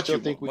Which though is we what still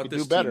you think want, we what can do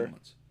this team better,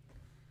 wants.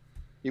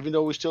 even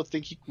though we still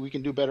think we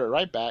can do better at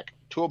right back,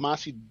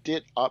 Tuamasi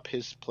did up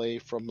his play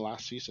from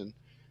last season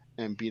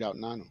and beat out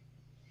Nanu.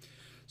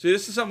 So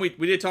this is something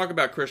we did talk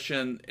about,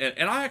 Christian, and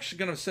I'm actually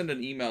going to send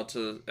an email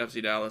to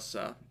FC Dallas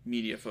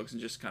media folks and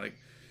just kind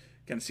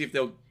of see if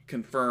they'll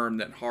confirm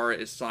that Jara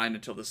is signed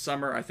until the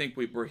summer. I think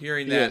we're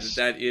hearing that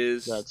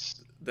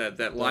Yes.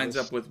 that lines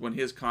up with when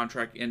his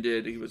contract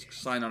ended. He was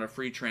signed on a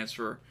free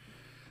transfer.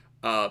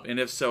 And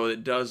if so,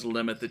 it does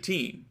limit the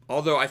team.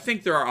 Although I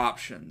think there are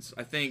options.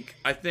 I think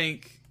the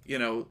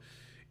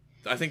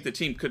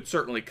team could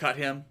certainly cut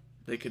him.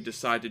 They could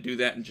decide to do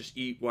that and just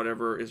eat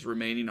whatever is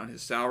remaining on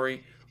his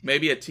salary.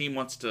 Maybe a team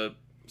wants to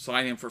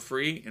sign him for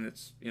free, and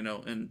it's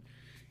and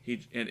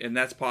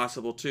that's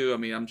possible too. I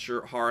mean, I'm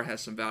sure Jara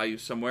has some value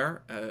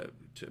somewhere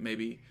to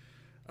maybe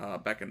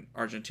back in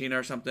Argentina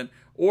or something.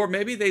 Or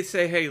maybe they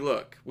say, hey,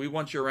 look, we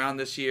want you around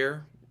this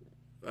year,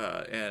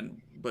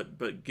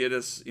 But get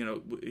us,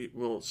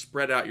 we'll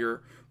spread out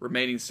your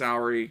remaining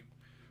salary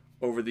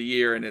over the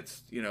year, and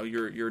it's,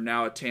 you're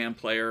now a TAM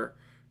player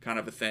kind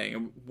of a thing.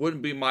 It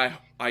wouldn't be my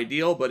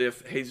ideal, but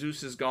if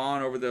Jesus is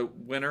gone over the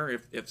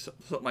winter, if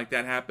something like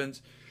that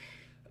happens,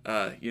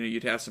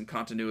 you'd have some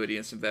continuity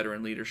and some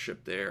veteran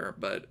leadership there.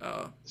 But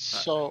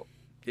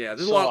there's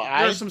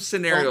there's some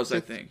scenarios, I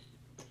think.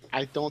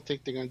 I don't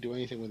think they're going to do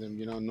anything with him.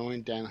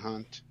 Knowing Dan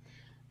Hunt,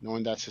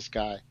 knowing that's his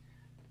guy,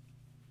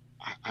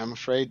 I'm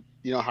afraid.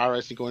 Jara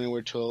isn't going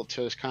anywhere till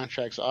his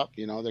contract's up.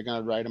 They're going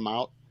to write him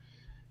out.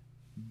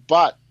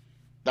 But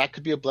that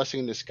could be a blessing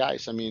in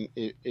disguise. I mean,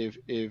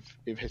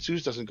 if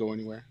Jesus doesn't go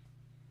anywhere,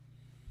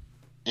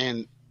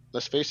 and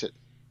let's face it,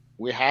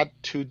 we had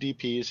two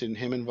DPs in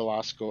him and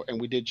Velasco, and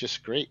we did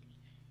just great.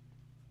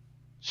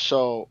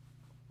 So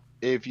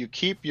if you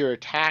keep your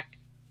attack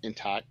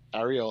intact,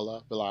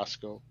 Areola,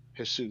 Velasco,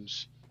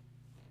 Jesus,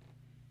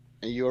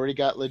 and you already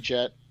got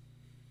Leggett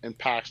and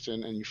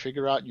Paxton, and you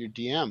figure out your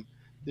DM,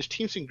 this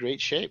team's in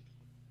great shape.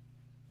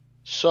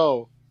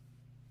 So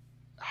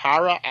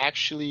Jara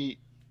actually,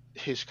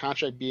 his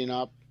contract being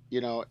up,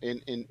 in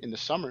the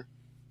summer,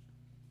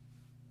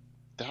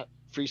 that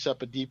frees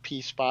up a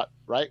DP spot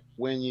right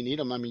when you need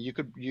him. I mean,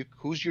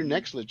 who's your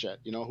next Leggett?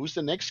 Who's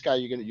the next guy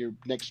your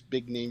next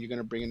big name you're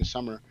gonna bring in the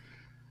summer?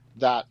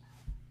 That,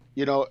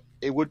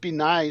 it would be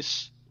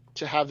nice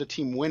to have the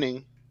team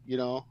winning.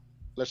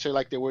 Let's say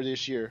like they were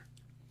this year.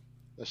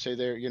 Let's say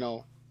they're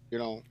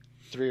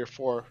 3 or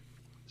 4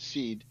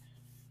 seed,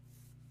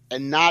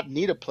 and not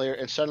need a player,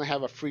 and suddenly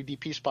have a free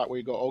DP spot where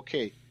you go,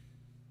 okay,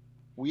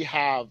 we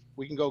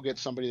can go get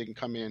somebody that can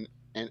come in,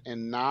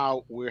 and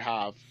now we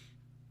have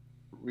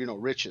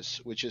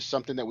riches, which is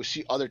something that we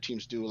see other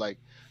teams do, like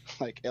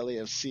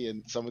LAFC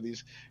and some of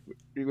these,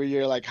 where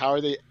you're like,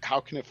 how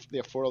can they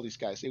afford all these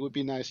guys? It would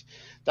be nice.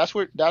 That's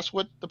what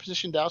the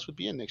position Dallas would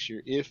be in next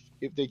year if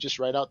they just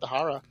write out the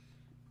Jara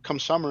come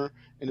summer,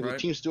 and if the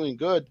team's doing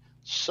good,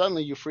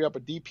 suddenly you free up a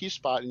DP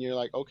spot, and you're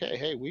like, okay,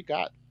 hey, we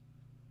can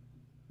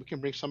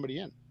bring somebody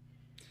in.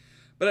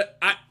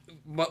 But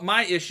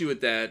my issue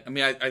with that, I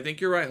mean, I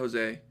think you're right,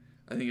 Jose.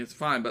 I think it's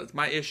fine, but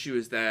my issue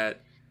is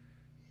that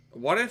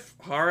what if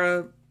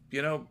Jara,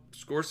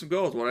 scores some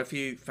goals? What if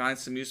he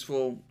finds some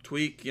useful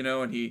tweak,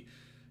 and he,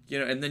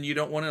 and then you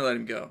don't want to let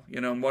him go,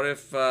 What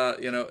if,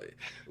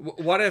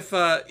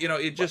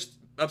 it just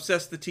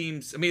upsets the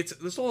teams? I mean, it's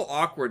a little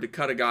awkward to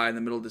cut a guy in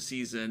the middle of the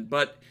season,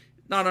 but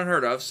not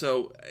unheard of.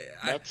 So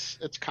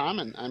it's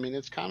common. I mean,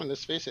 it's common.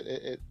 Let's face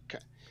it.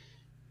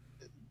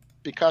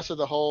 Because of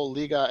the whole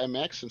Liga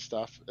MX and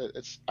stuff,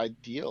 it's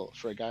ideal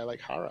for a guy like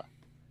Jara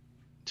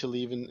to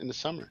leave in the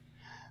summer.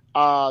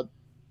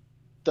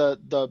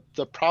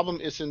 The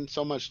problem isn't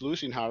so much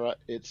losing Jara.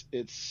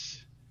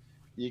 It's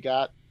you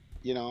got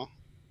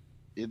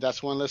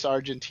that's one less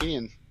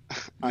Argentinian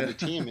on the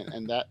team,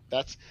 and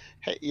that's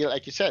hey,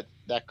 like you said,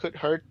 that could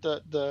hurt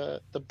the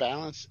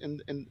balance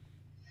in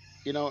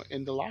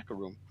the locker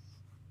room.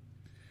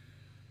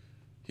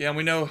 Yeah, and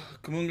we know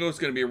Comungo is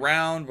going to be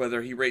around,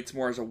 whether he rates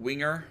more as a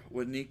winger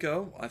with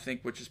Nico, I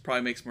think, which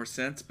probably makes more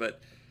sense.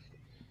 But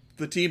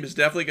the team is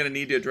definitely going to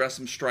need to address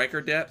some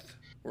striker depth,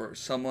 or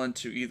someone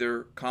to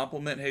either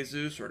complement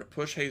Jesus or to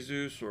push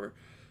Jesus, or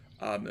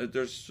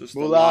there's just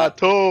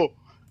Mulatto.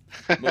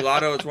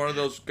 Mulatto is one of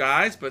those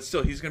guys, but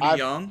still, he's going to be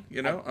young.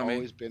 I've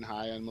always been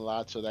high on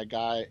Mulatto. That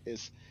guy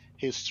is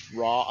his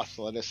raw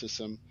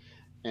athleticism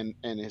and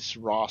his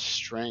raw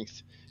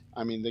strength.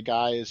 I mean, the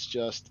guy is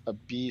just a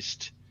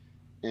beast,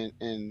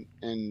 and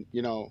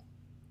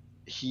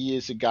he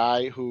is a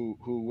guy who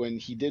when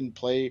he didn't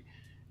play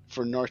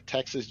for North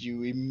Texas,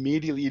 you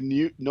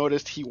immediately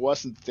noticed he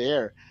wasn't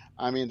there.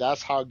 I mean,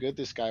 that's how good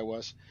this guy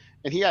was.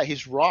 And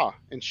he's raw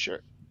and sure,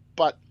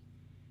 but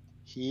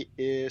he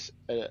is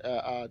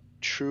a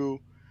true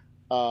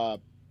nine,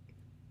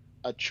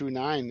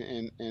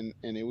 and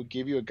it would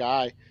give you a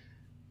guy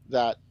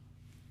that,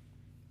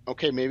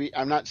 okay, maybe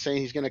I'm not saying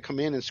he's going to come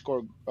in and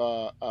score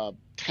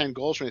 10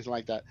 goals or anything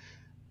like that,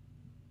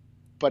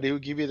 but it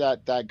would give you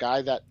that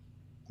guy that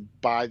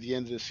by the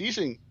end of the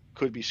season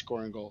could be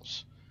scoring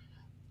goals.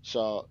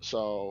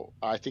 So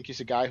I think he's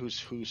a guy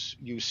who's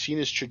you've seen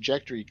his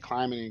trajectory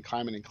climbing,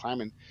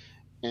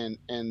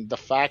 and the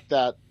fact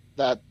that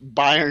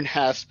Bayern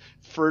has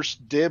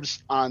first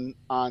dibs on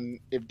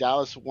if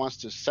Dallas wants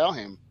to sell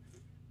him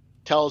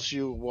tells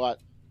you what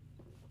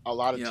a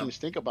lot of teams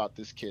think about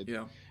this kid.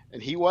 Yeah.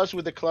 And he was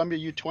with the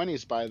Columbia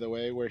U20s, by the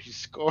way, where he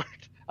scored.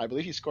 I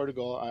believe he scored a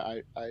goal.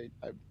 I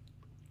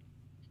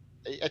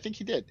think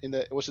he did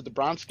was it the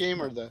Bronx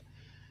game or the?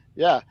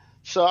 Yeah.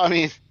 So I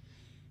mean,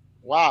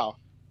 wow,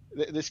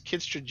 this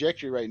kid's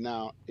trajectory right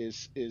now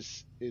is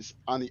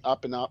on the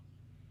up and up,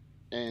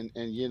 and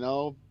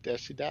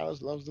FC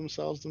Dallas loves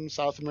themselves some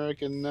South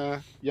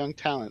American young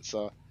talent.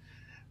 So,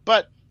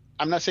 but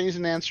I'm not saying he's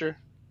an answer.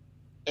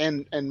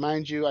 And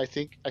mind you, I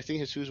think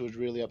Jesus was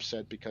really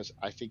upset because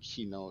I think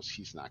he knows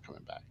he's not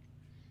coming back.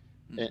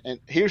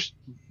 And here's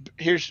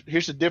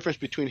the difference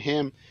between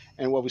him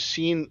and what we've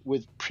seen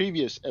with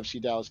previous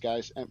FC Dallas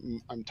guys.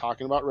 I'm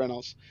talking about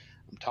Reynolds,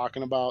 I'm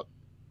talking about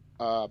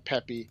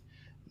Pepe,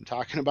 I'm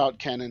talking about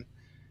Kenan,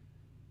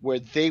 where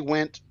they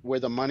went where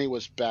the money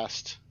was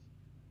best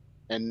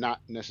and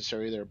not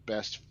necessarily their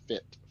best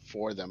fit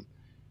for them.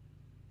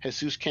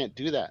 Jesus can't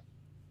do that.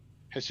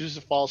 Jesus is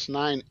a false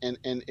nine, and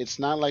it's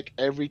not like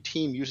every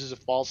team uses a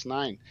false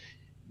nine.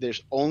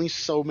 There's only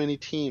so many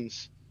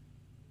teams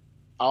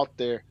out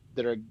there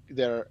that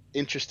are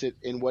interested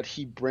in what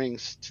he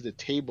brings to the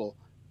table.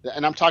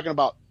 And I'm talking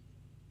about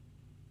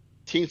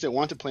teams that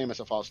want to play him as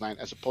a false nine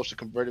as opposed to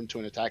convert him to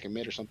an attacking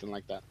mid or something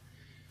like that.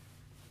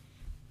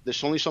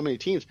 There's only so many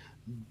teams.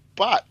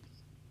 But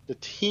the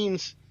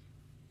teams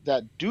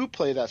that do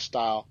play that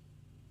style,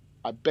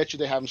 I bet you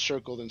they have him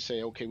circled and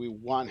say, okay, we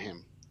want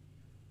him.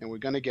 And we're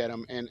going to get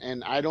him.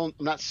 And I'm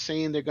not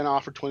saying they're going to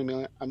offer $20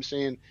 million. I'm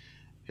saying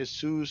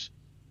Jesus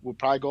will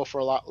probably go for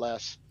a lot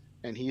less.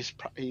 And he's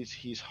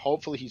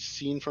hopefully he's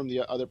seen from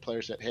the other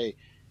players that, hey,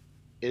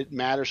 it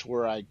matters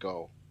where I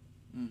go.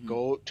 Mm-hmm.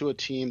 Go to a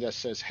team that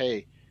says,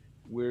 hey,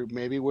 we're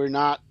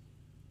not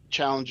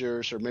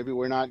challengers, or maybe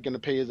we're not going to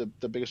pay you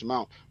the biggest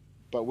amount,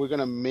 but we're going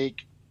to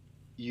make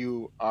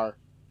you our,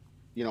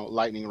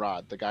 lightning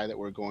rod, the guy that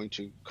we're going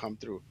to come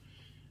through.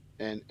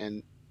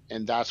 And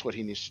that's what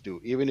he needs to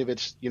do, even if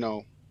it's,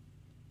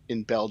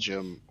 in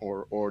Belgium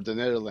or the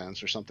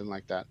Netherlands or something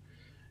like that.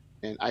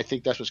 And I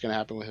think that's what's going to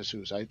happen with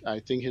Jesus. I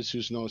think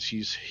Jesus knows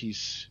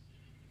his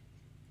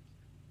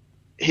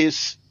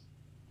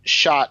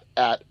shot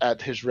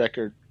at his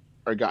record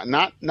are gone.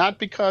 Not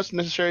because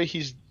necessarily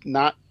he's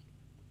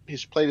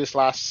played his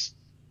last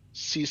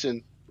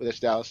season with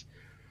FC Dallas,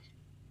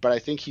 but I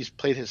think he's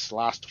played his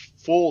last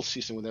full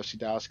season with FC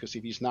Dallas, because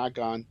if he's not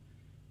gone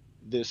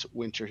this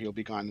winter, he'll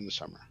be gone in the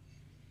summer.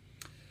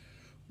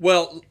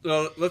 Well,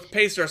 let's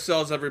pace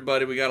ourselves,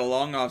 everybody. We got a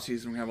long off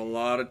season. We have a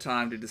lot of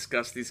time to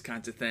discuss these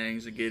kinds of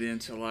things and get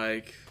into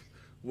like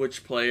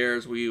which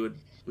players we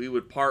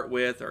would part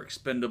with are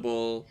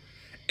expendable.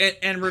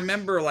 And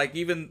remember, like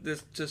even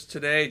this just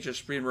today,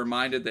 just being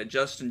reminded that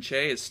Justin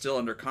Che is still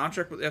under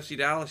contract with FC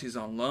Dallas. He's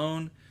on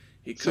loan.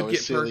 He could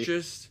get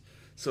purchased.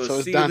 So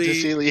is Dante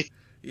Sealy.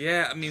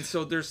 Yeah, I mean,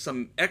 so there's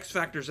some X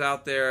factors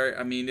out there.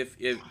 I mean, if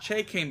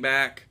Che came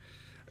back.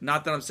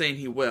 Not that I'm saying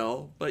he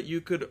will, but you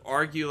could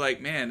argue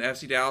like, man,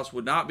 FC Dallas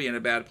would not be in a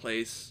bad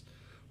place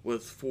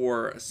with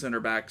 4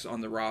 center backs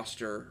on the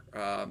roster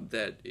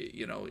that,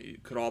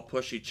 could all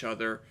push each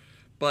other.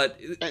 But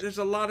there's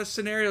a lot of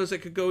scenarios that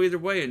could go either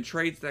way and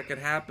trades that could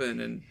happen.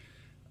 And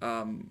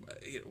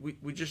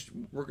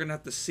we're going to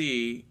have to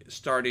see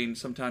starting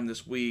sometime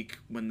this week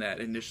when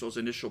those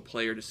initial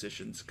player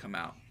decisions come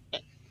out.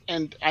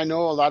 And I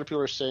know a lot of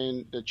people are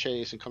saying that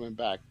Che isn't coming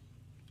back,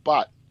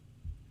 but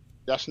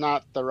that's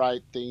not the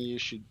right thing. You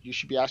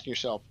should be asking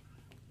yourself,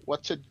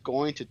 what's it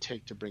going to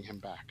take to bring him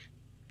back?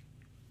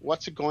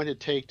 What's it going to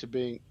take to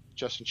bring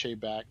Justin Che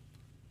back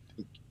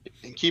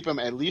and keep him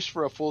at least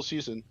for a full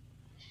season?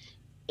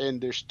 And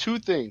there's 2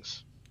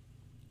 things.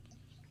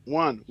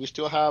 One, we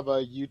still have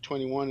a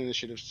U21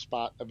 initiative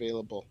spot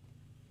available.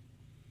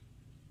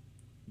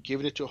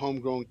 Giving it to a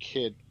homegrown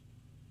kid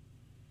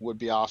would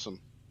be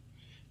awesome.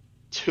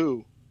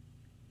 2,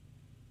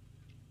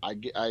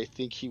 I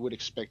think he would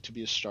expect to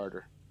be a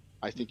starter.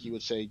 I think he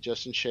would say,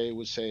 Justin Che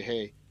would say,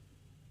 hey,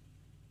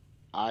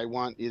 I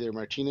want either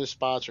Martinez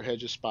spots or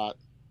Hedges spot.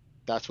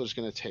 That's what it's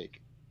going to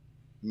take.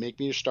 Make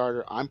me your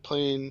starter. I'm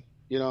playing,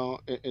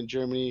 in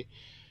Germany.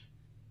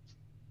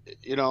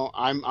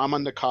 I'm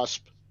on the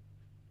cusp.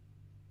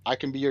 I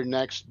can be your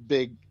next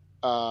big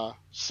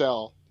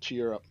sell to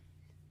Europe.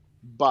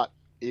 But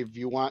if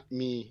you want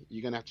me,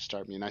 you're going to have to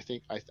start me. And I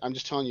think I'm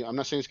just telling you, I'm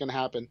not saying it's going to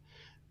happen,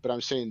 but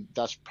I'm saying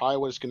that's probably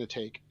what it's going to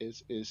take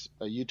is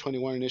a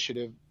U21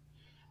 initiative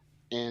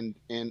and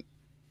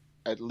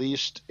at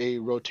least a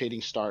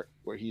rotating start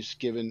where he's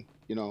given,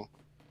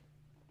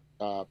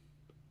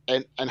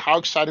 and how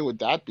exciting would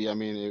that be? I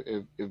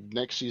mean, if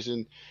next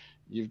season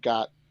you've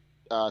got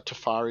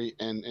Tafari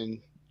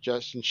and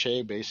Justin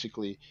Shea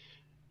basically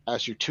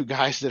as your two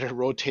guys that are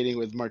rotating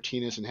with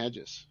Martinez and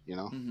Hedges,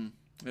 Mm-hmm.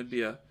 It'd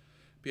be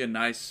a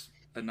nice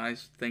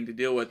thing to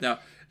deal with. Now,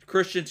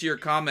 Christian, to your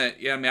comment,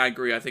 yeah, I mean, I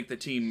agree. I think the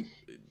team,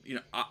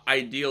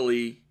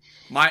 ideally,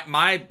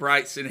 my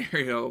bright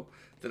scenario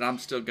that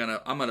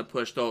I'm gonna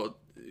push, though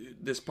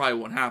this probably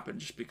won't happen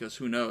just because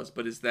who knows,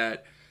 but is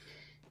that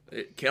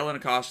Kellyn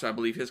Acosta, I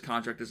believe his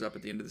contract is up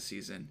at the end of the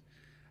season.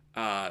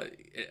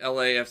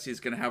 LAFC is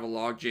going to have a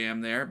log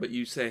jam there, but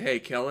you say, hey,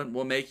 Kellyn,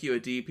 we'll make you a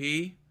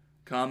DP,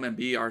 come and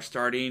be our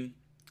starting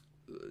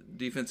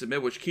defensive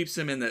mid, which keeps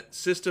him in that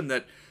system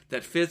that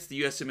fits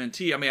the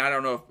USMNT. I mean, I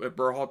don't know if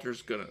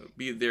Berhalter's going to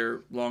be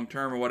there long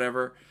term or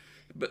whatever,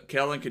 but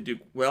Kellyn could do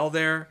well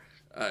there.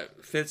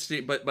 Fits,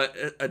 but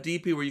a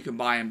DP where you can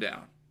buy him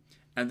down,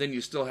 and then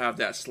you still have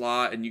that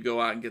slot, and you go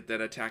out and get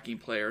that attacking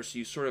player. So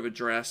you sort of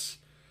address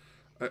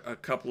a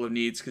couple of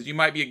needs because you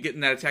might be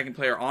getting that attacking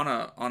player on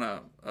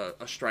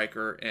a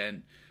striker,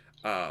 and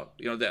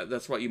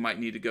that's what you might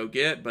need to go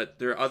get. But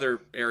there are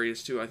other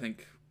areas too, I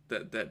think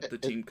that the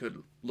team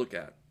could look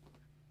at.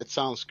 It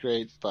sounds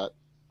great, but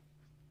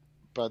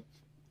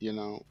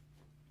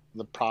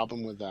the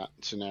problem with that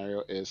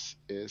scenario is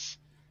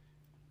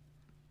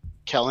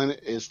Kellyn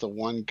is the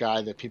one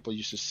guy that people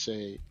used to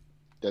say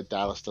that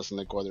Dallas doesn't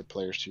let go of their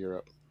players to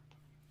Europe.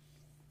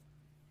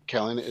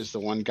 Kellyn is the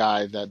one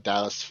guy that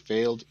Dallas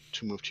failed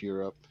to move to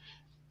Europe,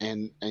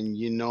 and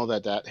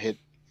that hit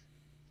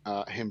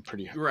him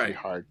pretty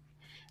hard,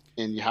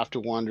 and you have to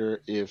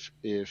wonder if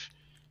there's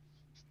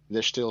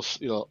still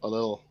a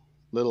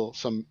little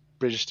some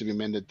bridges to be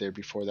mended there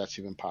before that's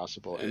even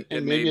possible,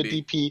 and maybe a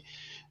DP,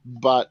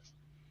 but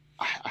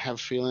I have a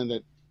feeling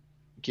that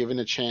given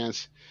a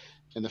chance,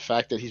 and the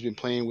fact that he's been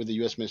playing with the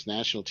U.S. men's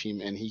national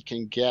team and he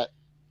can get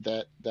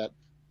that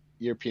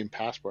European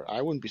passport,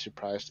 I wouldn't be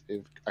surprised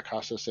if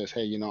Acosta says,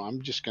 hey,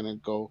 I'm just gonna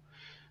go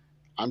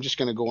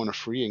on a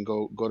free and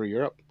go to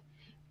Europe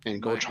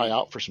and go try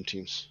out for some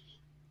teams.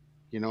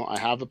 I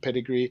have a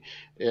pedigree.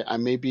 I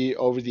may be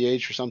over the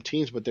age for some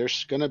teams, but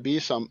there's gonna be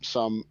some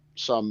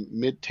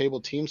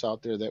mid-table teams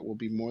out there that will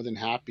be more than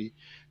happy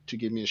to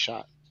give me a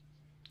shot.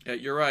 Yeah,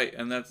 you're right,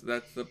 and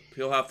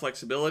he'll have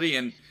flexibility,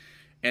 and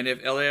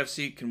if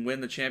LAFC can win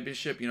the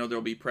championship,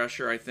 there'll be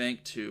pressure, I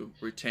think, to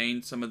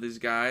retain some of these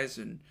guys,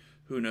 and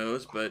who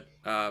knows? But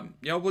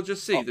we'll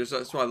just see. There's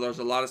a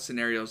lot of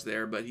scenarios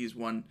there, but he's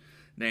one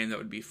name that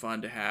would be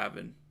fun to have.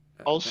 And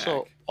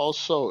also,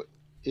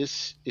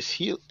 is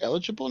he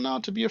eligible now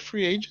to be a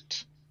free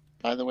agent?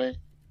 By the way,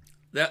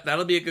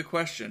 that'll be a good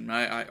question.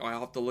 I'll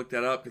have to look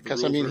that up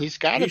because he's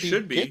got to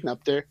be getting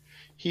up there.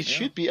 He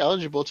should be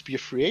eligible to be a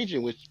free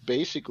agent, which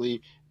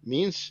basically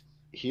means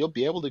he'll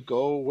be able to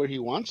go where he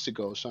wants to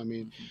go. So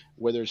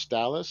whether it's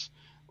Dallas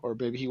or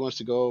maybe he wants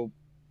to go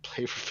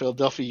play for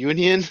Philadelphia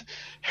Union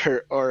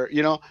or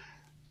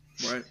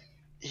right.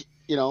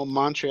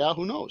 Montreal,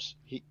 who knows?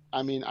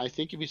 I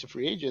think if he's a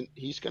free agent,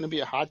 he's going to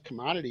be a hot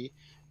commodity,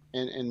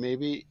 and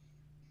maybe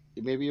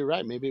you're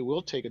right. Maybe it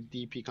will take a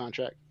DP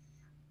contract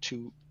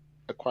to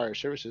acquire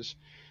services,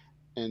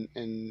 and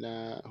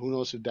who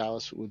knows if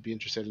Dallas would be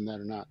interested in that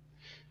or not.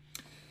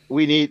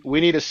 We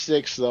need a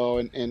 6 though,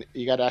 and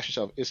you got to ask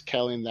yourself: is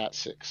Kellyn that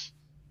 6?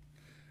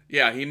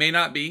 Yeah, he may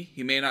not be.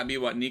 He may not be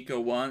what Nico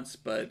wants,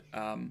 but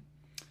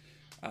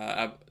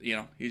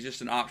he's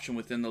just an option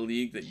within the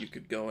league that you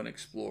could go and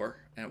explore,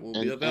 and it will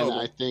be available.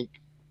 And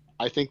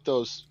I think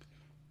those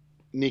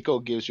Nico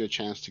gives you a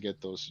chance to get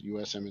those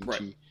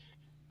USMNT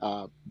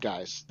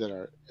guys that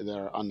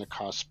are on the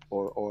cusp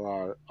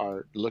or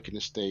are looking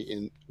to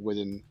stay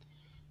within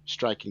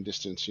striking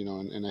distance,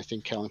 and I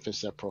think Kellyn fits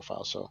that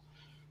profile. So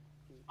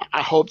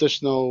I hope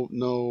there's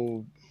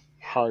no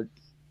hard,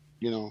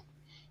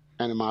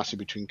 animosity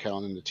between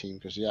Kellyn and the team,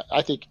 because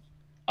I think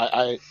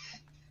I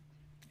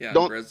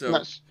don't.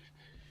 Grezzo.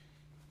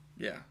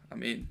 Yeah, I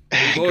mean,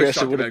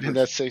 Grezzo would have been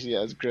that 6.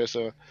 Yeah, it's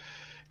Grezzo,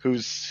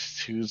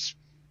 who's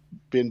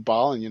been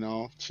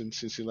balling,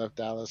 since he left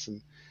Dallas,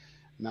 and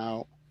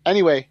now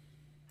anyway.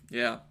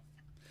 Yeah.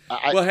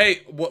 Well,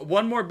 hey,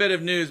 one more bit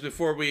of news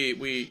before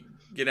we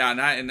get out,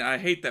 and I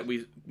hate that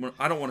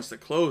I don't want us to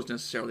close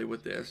necessarily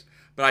with this,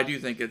 but I do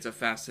think it's a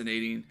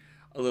fascinating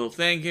little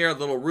thing here. A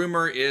little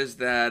rumor is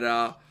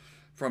that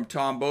from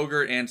Tom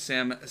Bogert and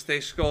Sam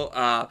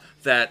Stejskal,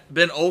 that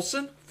Ben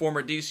Olsen,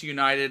 former DC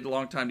United,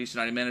 longtime DC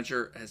United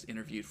manager, has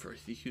interviewed for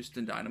the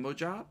Houston Dynamo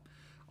job.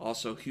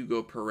 Also,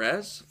 Hugo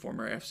Perez,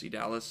 former FC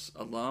Dallas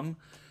alum,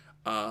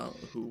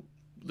 who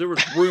there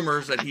was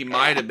rumors that he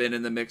might have been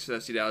in the mix for the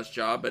FC Dallas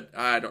job, but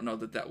I don't know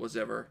that was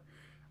ever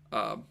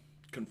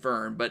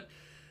confirmed. But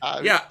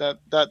yeah,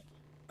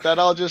 that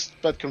all just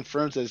but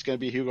confirms that it's going to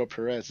be Hugo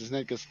Perez, isn't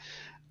it? Because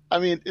I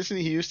mean, isn't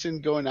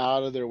Houston going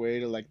out of their way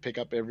to like pick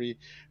up every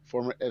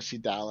former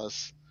FC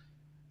Dallas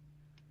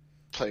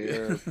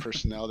player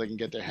personnel they can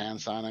get their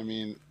hands on? I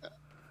mean,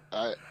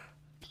 I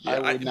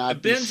would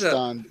not be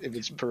stunned if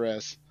it's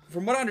Perez.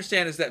 From what I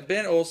understand is that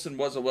Ben Olsen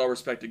was a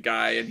well-respected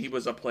guy, and he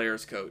was a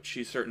player's coach.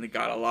 He certainly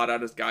got a lot out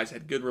of his guys,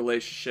 had good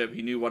relationship.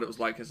 He knew what it was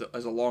like as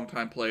a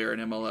longtime player in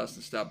MLS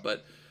and stuff.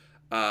 But,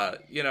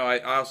 I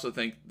also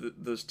think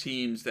those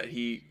teams that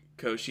he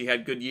coached, he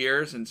had good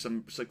years and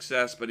some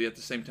success, but at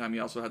the same time, he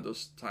also had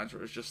those times where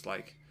it was just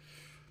like,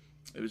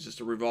 it was just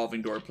a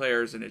revolving door of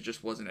players, and it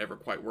just wasn't ever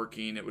quite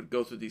working. It would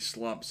go through these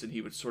slumps, and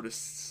he would sort of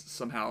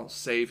somehow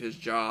save his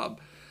job.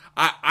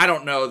 I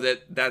don't know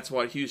that that's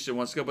what Houston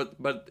wants to go,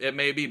 but it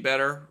may be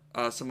better,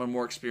 someone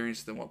more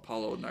experienced than what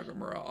Paulo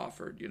Nagamura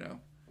offered,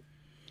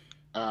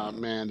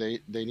 Man,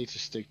 they need to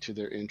stick to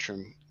their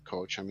interim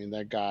coach. I mean,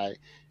 that guy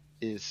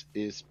is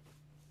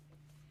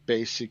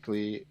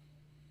basically,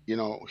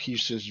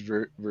 Houston's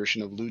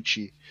version of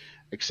Lucci,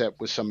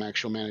 except with some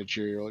actual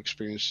managerial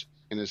experience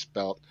in his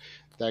belt.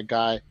 That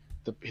guy,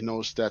 he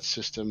knows that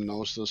system,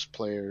 knows those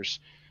players,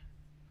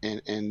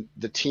 and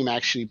the team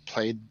actually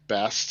played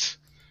best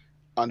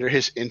under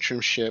his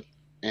interimship,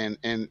 and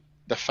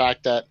the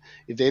fact that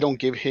if they don't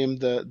give him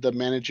the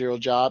managerial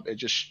job, it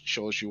just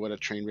shows you what a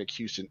train wreck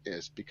Houston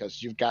is,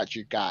 because you've got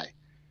your guy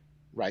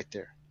right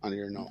there under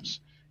your nose.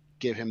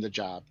 Give him the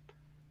job.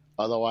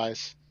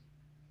 Otherwise,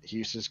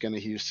 Houston's going to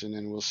Houston,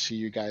 and we'll see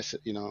you guys,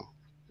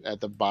 at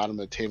the bottom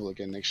of the table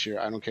again next year.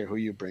 I don't care who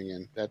you bring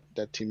in.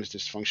 That team is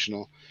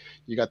dysfunctional.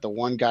 You got the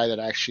one guy that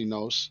actually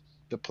knows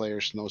the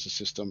players, knows the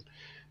system,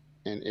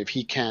 and if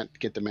he can't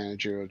get the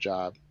managerial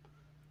job,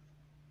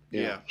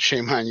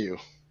 shame on you,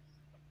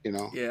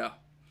 Yeah.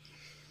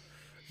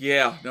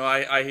 No,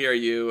 I hear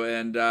you,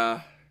 and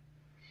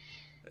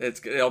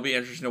it'll be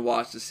interesting to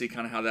watch to see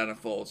kind of how that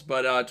unfolds.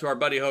 But to our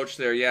buddy Hoach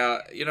there,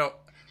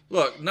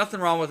 look,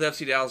 nothing wrong with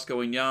FC Dallas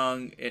going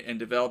young and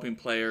developing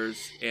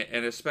players,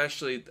 and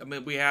especially, I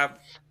mean, we have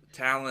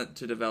talent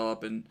to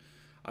develop, and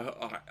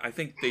I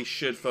think they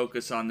should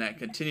focus on that,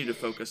 continue to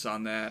focus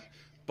on that,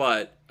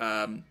 but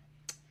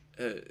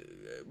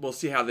we'll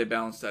see how they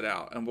balance that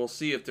out, and we'll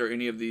see if there are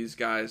any of these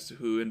guys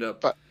who end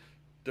up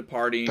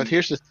departing. But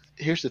here's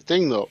the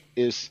thing, though,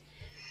 is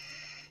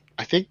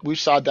I think we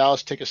saw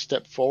Dallas take a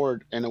step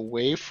forward and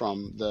away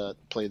from the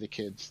play the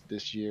kids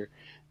this year,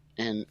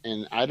 and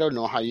I don't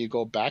know how you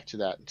go back to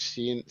that.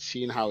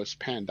 Seeing how it's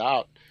panned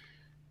out,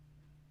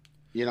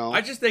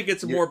 I just think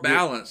it's more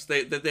balanced.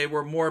 They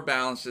were more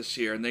balanced this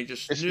year, and they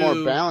just it's more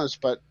balanced.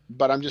 But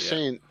I'm just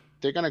saying,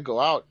 they're gonna go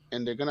out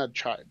and they're gonna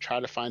try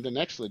to find the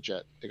next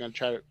Lletget. They're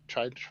gonna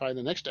try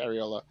the next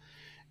Arriola,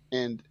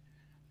 and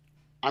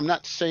I'm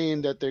not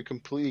saying that they're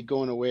completely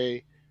going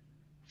away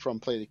from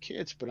play the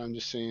kids, but I'm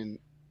just saying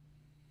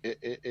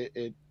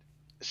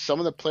some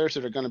of the players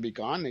that are going to be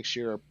gone next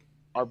year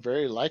are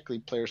very likely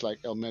players like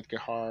Elmed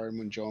Gahar and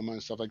Munjoma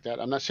and stuff like that.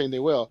 I'm not saying they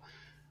will,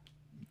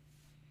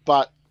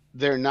 but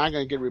they're not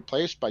going to get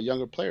replaced by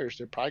younger players.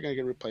 They're probably going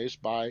to get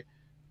replaced by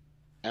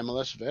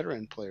MLS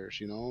veteran players,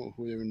 who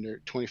are in their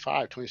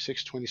 25,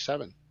 26,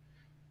 27.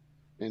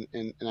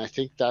 And I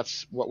think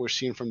that's what we're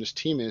seeing from this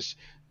team is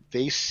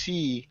they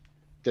see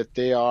that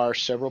they are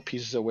several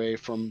pieces away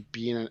from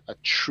being a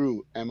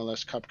true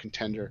MLS Cup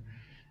contender.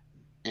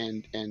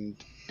 And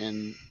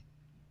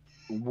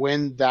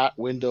when that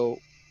window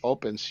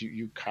opens,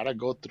 you kind of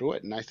go through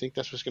it. And I think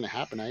that's what's going to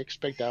happen. I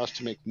expect Dallas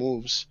to make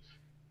moves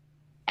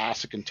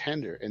as a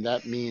contender, and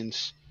that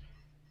means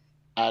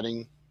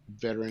adding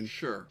veteran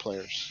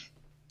players.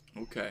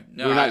 Okay.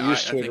 No, we're not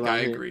used to it around around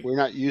here. Agree. We're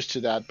not used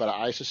to that, but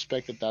I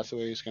suspect that that's the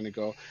way it's going to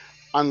go.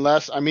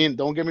 Unless,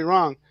 don't get me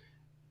wrong,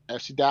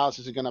 FC Dallas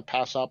isn't going to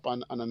pass up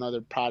on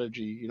another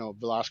prodigy,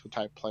 Velasco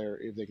type player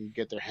if they can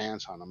get their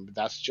hands on him. But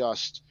that's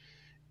just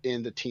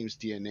in the team's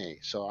DNA.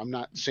 So I'm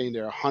not saying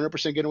they're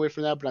 100% getting away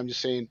from that, but I'm just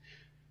saying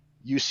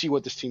you see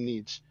what this team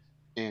needs,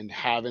 and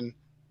having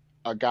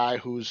a guy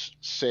who's,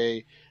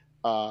 say,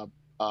 8-year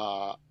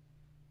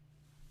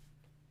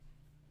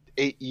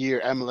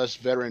MLS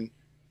veteran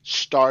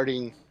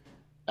starting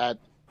at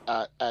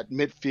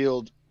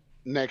midfield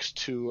next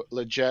to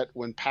Lletget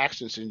when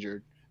Paxton's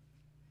injured,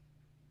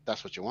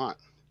 that's what you want.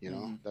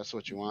 That's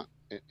what you want,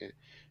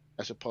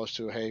 as opposed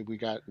to, hey, we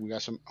got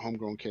some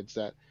homegrown kids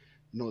that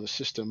know the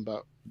system,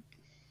 but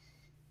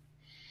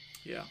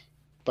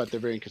they're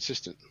very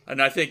inconsistent.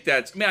 And I think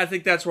that's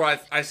where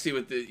I see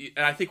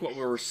and I think what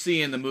we're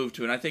seeing the move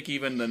to, and I think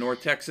even the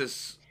North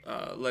Texas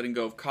letting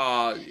go of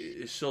Ka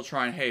is still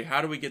trying, hey,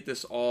 how do we get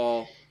this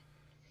all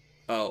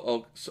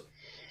all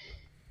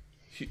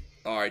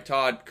right,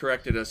 Todd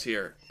corrected us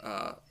here.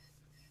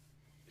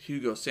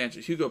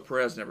 Hugo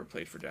Perez never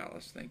played for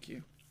Dallas. Thank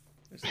you.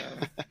 Is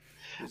that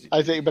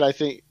I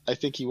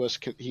think he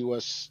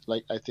was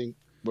like, I think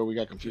where we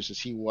got confused is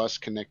he was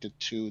connected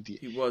to the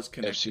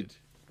FC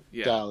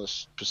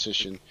Dallas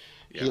position,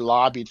 He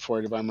lobbied for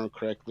it, if I remember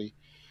correctly.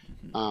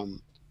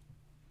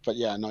 But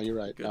yeah, no, you're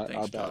right. Good.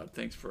 Thanks, bad. Todd.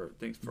 Thanks for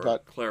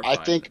But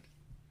clarifying.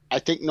 I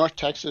think North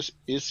Texas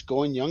is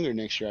going younger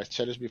next year. I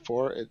said this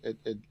before.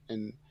 It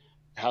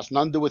has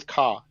nothing to do with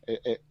Ka.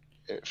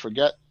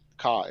 Forget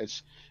Ka.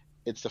 It's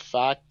the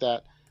fact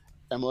that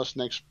MLS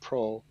Next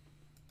Pro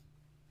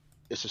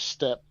is a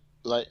step,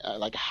 like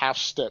a half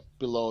step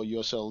below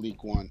USL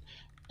League One,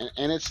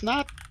 and it's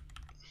not.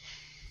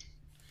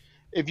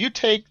 If you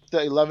take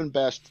the 11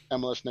 best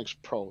MLS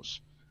Next Pros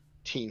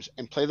teams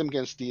and play them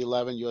against the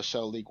 11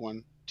 USL League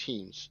One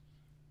teams,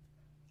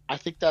 I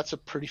think that's a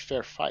pretty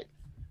fair fight.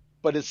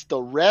 But it's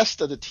the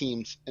rest of the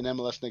teams in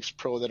MLS Next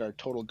Pro that are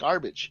total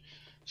garbage.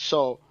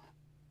 So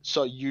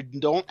you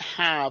don't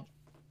have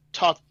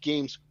tough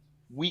games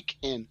week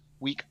in,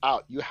 week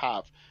out. You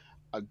have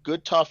a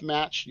good tough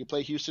match. You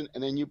play Houston,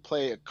 and then you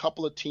play a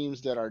couple of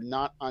teams that are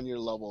not on your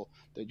level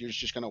that you're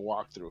just going to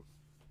walk through.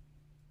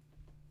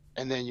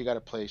 And then you got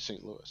to play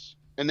St. Louis.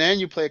 And then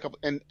you play a couple,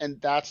 and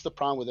that's the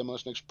problem with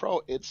MLS Next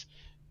Pro. It's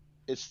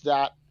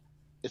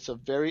a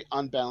very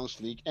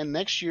unbalanced league, and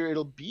next year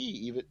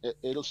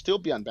it'll still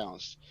be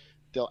unbalanced.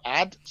 They'll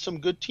add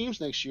some good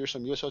teams next year,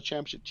 some USL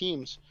Championship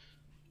teams,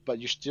 but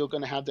you're still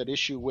going to have that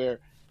issue where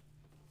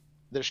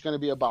there's going to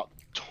be about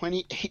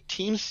 28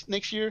 teams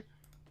next year.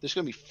 There's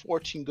going to be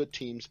 14 good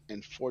teams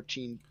and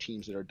 14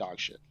 teams that are dog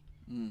shit.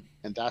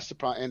 And that's the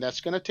problem, and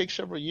that's going to take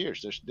several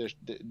years.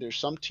 There's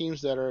some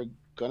teams that are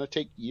going to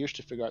take years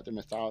to figure out their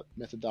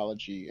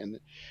methodology and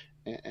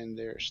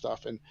their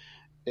stuff, and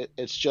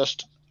it's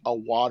just a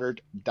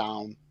watered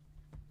down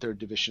third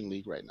division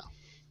league right now.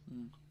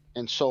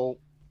 And so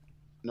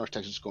North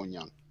Texas is going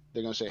young.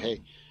 They're going to say,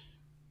 hey,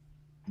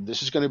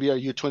 this is going to be our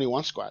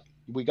U21 squad.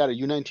 We got a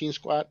U19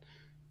 squad.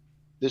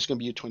 This is going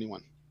to be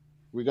U21.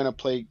 We're going to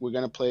play.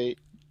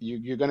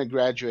 You're going to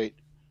graduate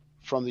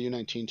from the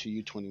U19 to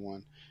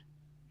U21.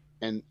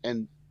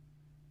 And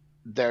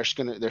there's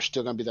still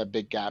going to be that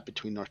big gap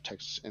between North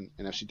Texas and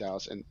FC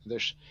Dallas. And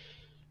there's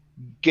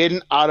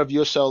getting out of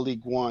USL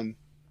League One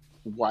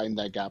widen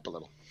that gap a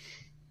little.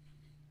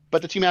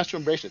 But the team has to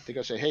embrace it. They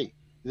got to say, hey,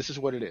 this is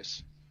what it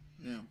is.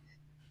 Yeah.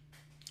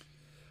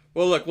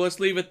 Well, look, let's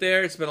leave it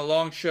there. It's been a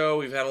long show.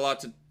 We've had a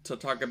lot to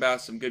talk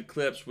about, some good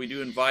clips. We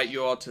do invite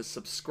you all to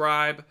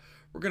subscribe.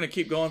 We're going to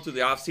keep going through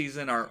the off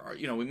season.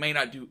 We may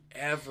not do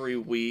every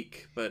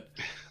week, but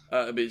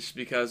just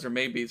because there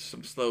may be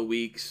some slow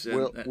weeks.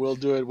 And, we'll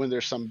do it when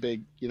there's some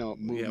big,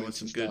 movements. Yeah, with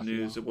some good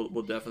news.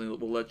 We'll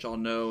definitely let y'all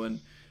know.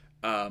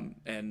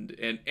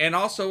 And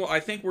also, I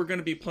think we're going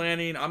to be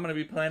planning. I'm going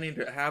to be planning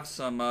to have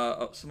some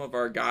of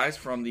our guys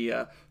from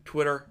the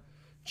Twitter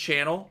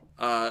channel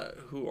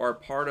who are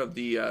part of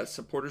the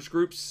supporters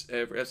groups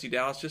for FC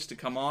Dallas just to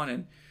come on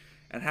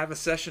and have a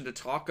session to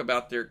talk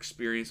about their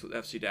experience with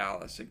FC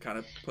Dallas and kind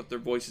of put their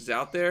voices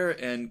out there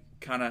and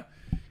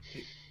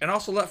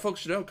also let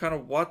folks know kind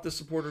of what the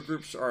supporter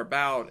groups are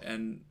about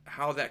and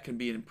how that can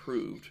be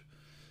improved.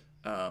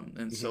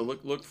 So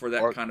look for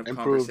that kind of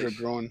conversation. Improved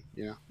or grown,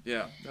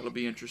 yeah, that'll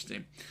be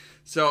interesting.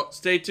 So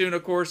stay tuned.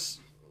 Of course,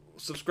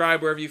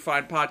 subscribe wherever you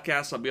find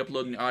podcasts. I'll be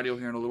uploading the audio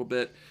here in a little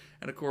bit,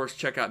 and of course,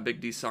 check out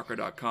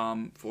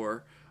BigDSoccer.com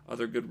for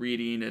other good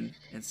reading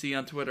and see you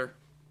on Twitter.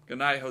 Good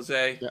night,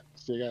 Jose. Yeah,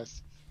 see you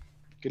guys.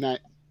 Good night.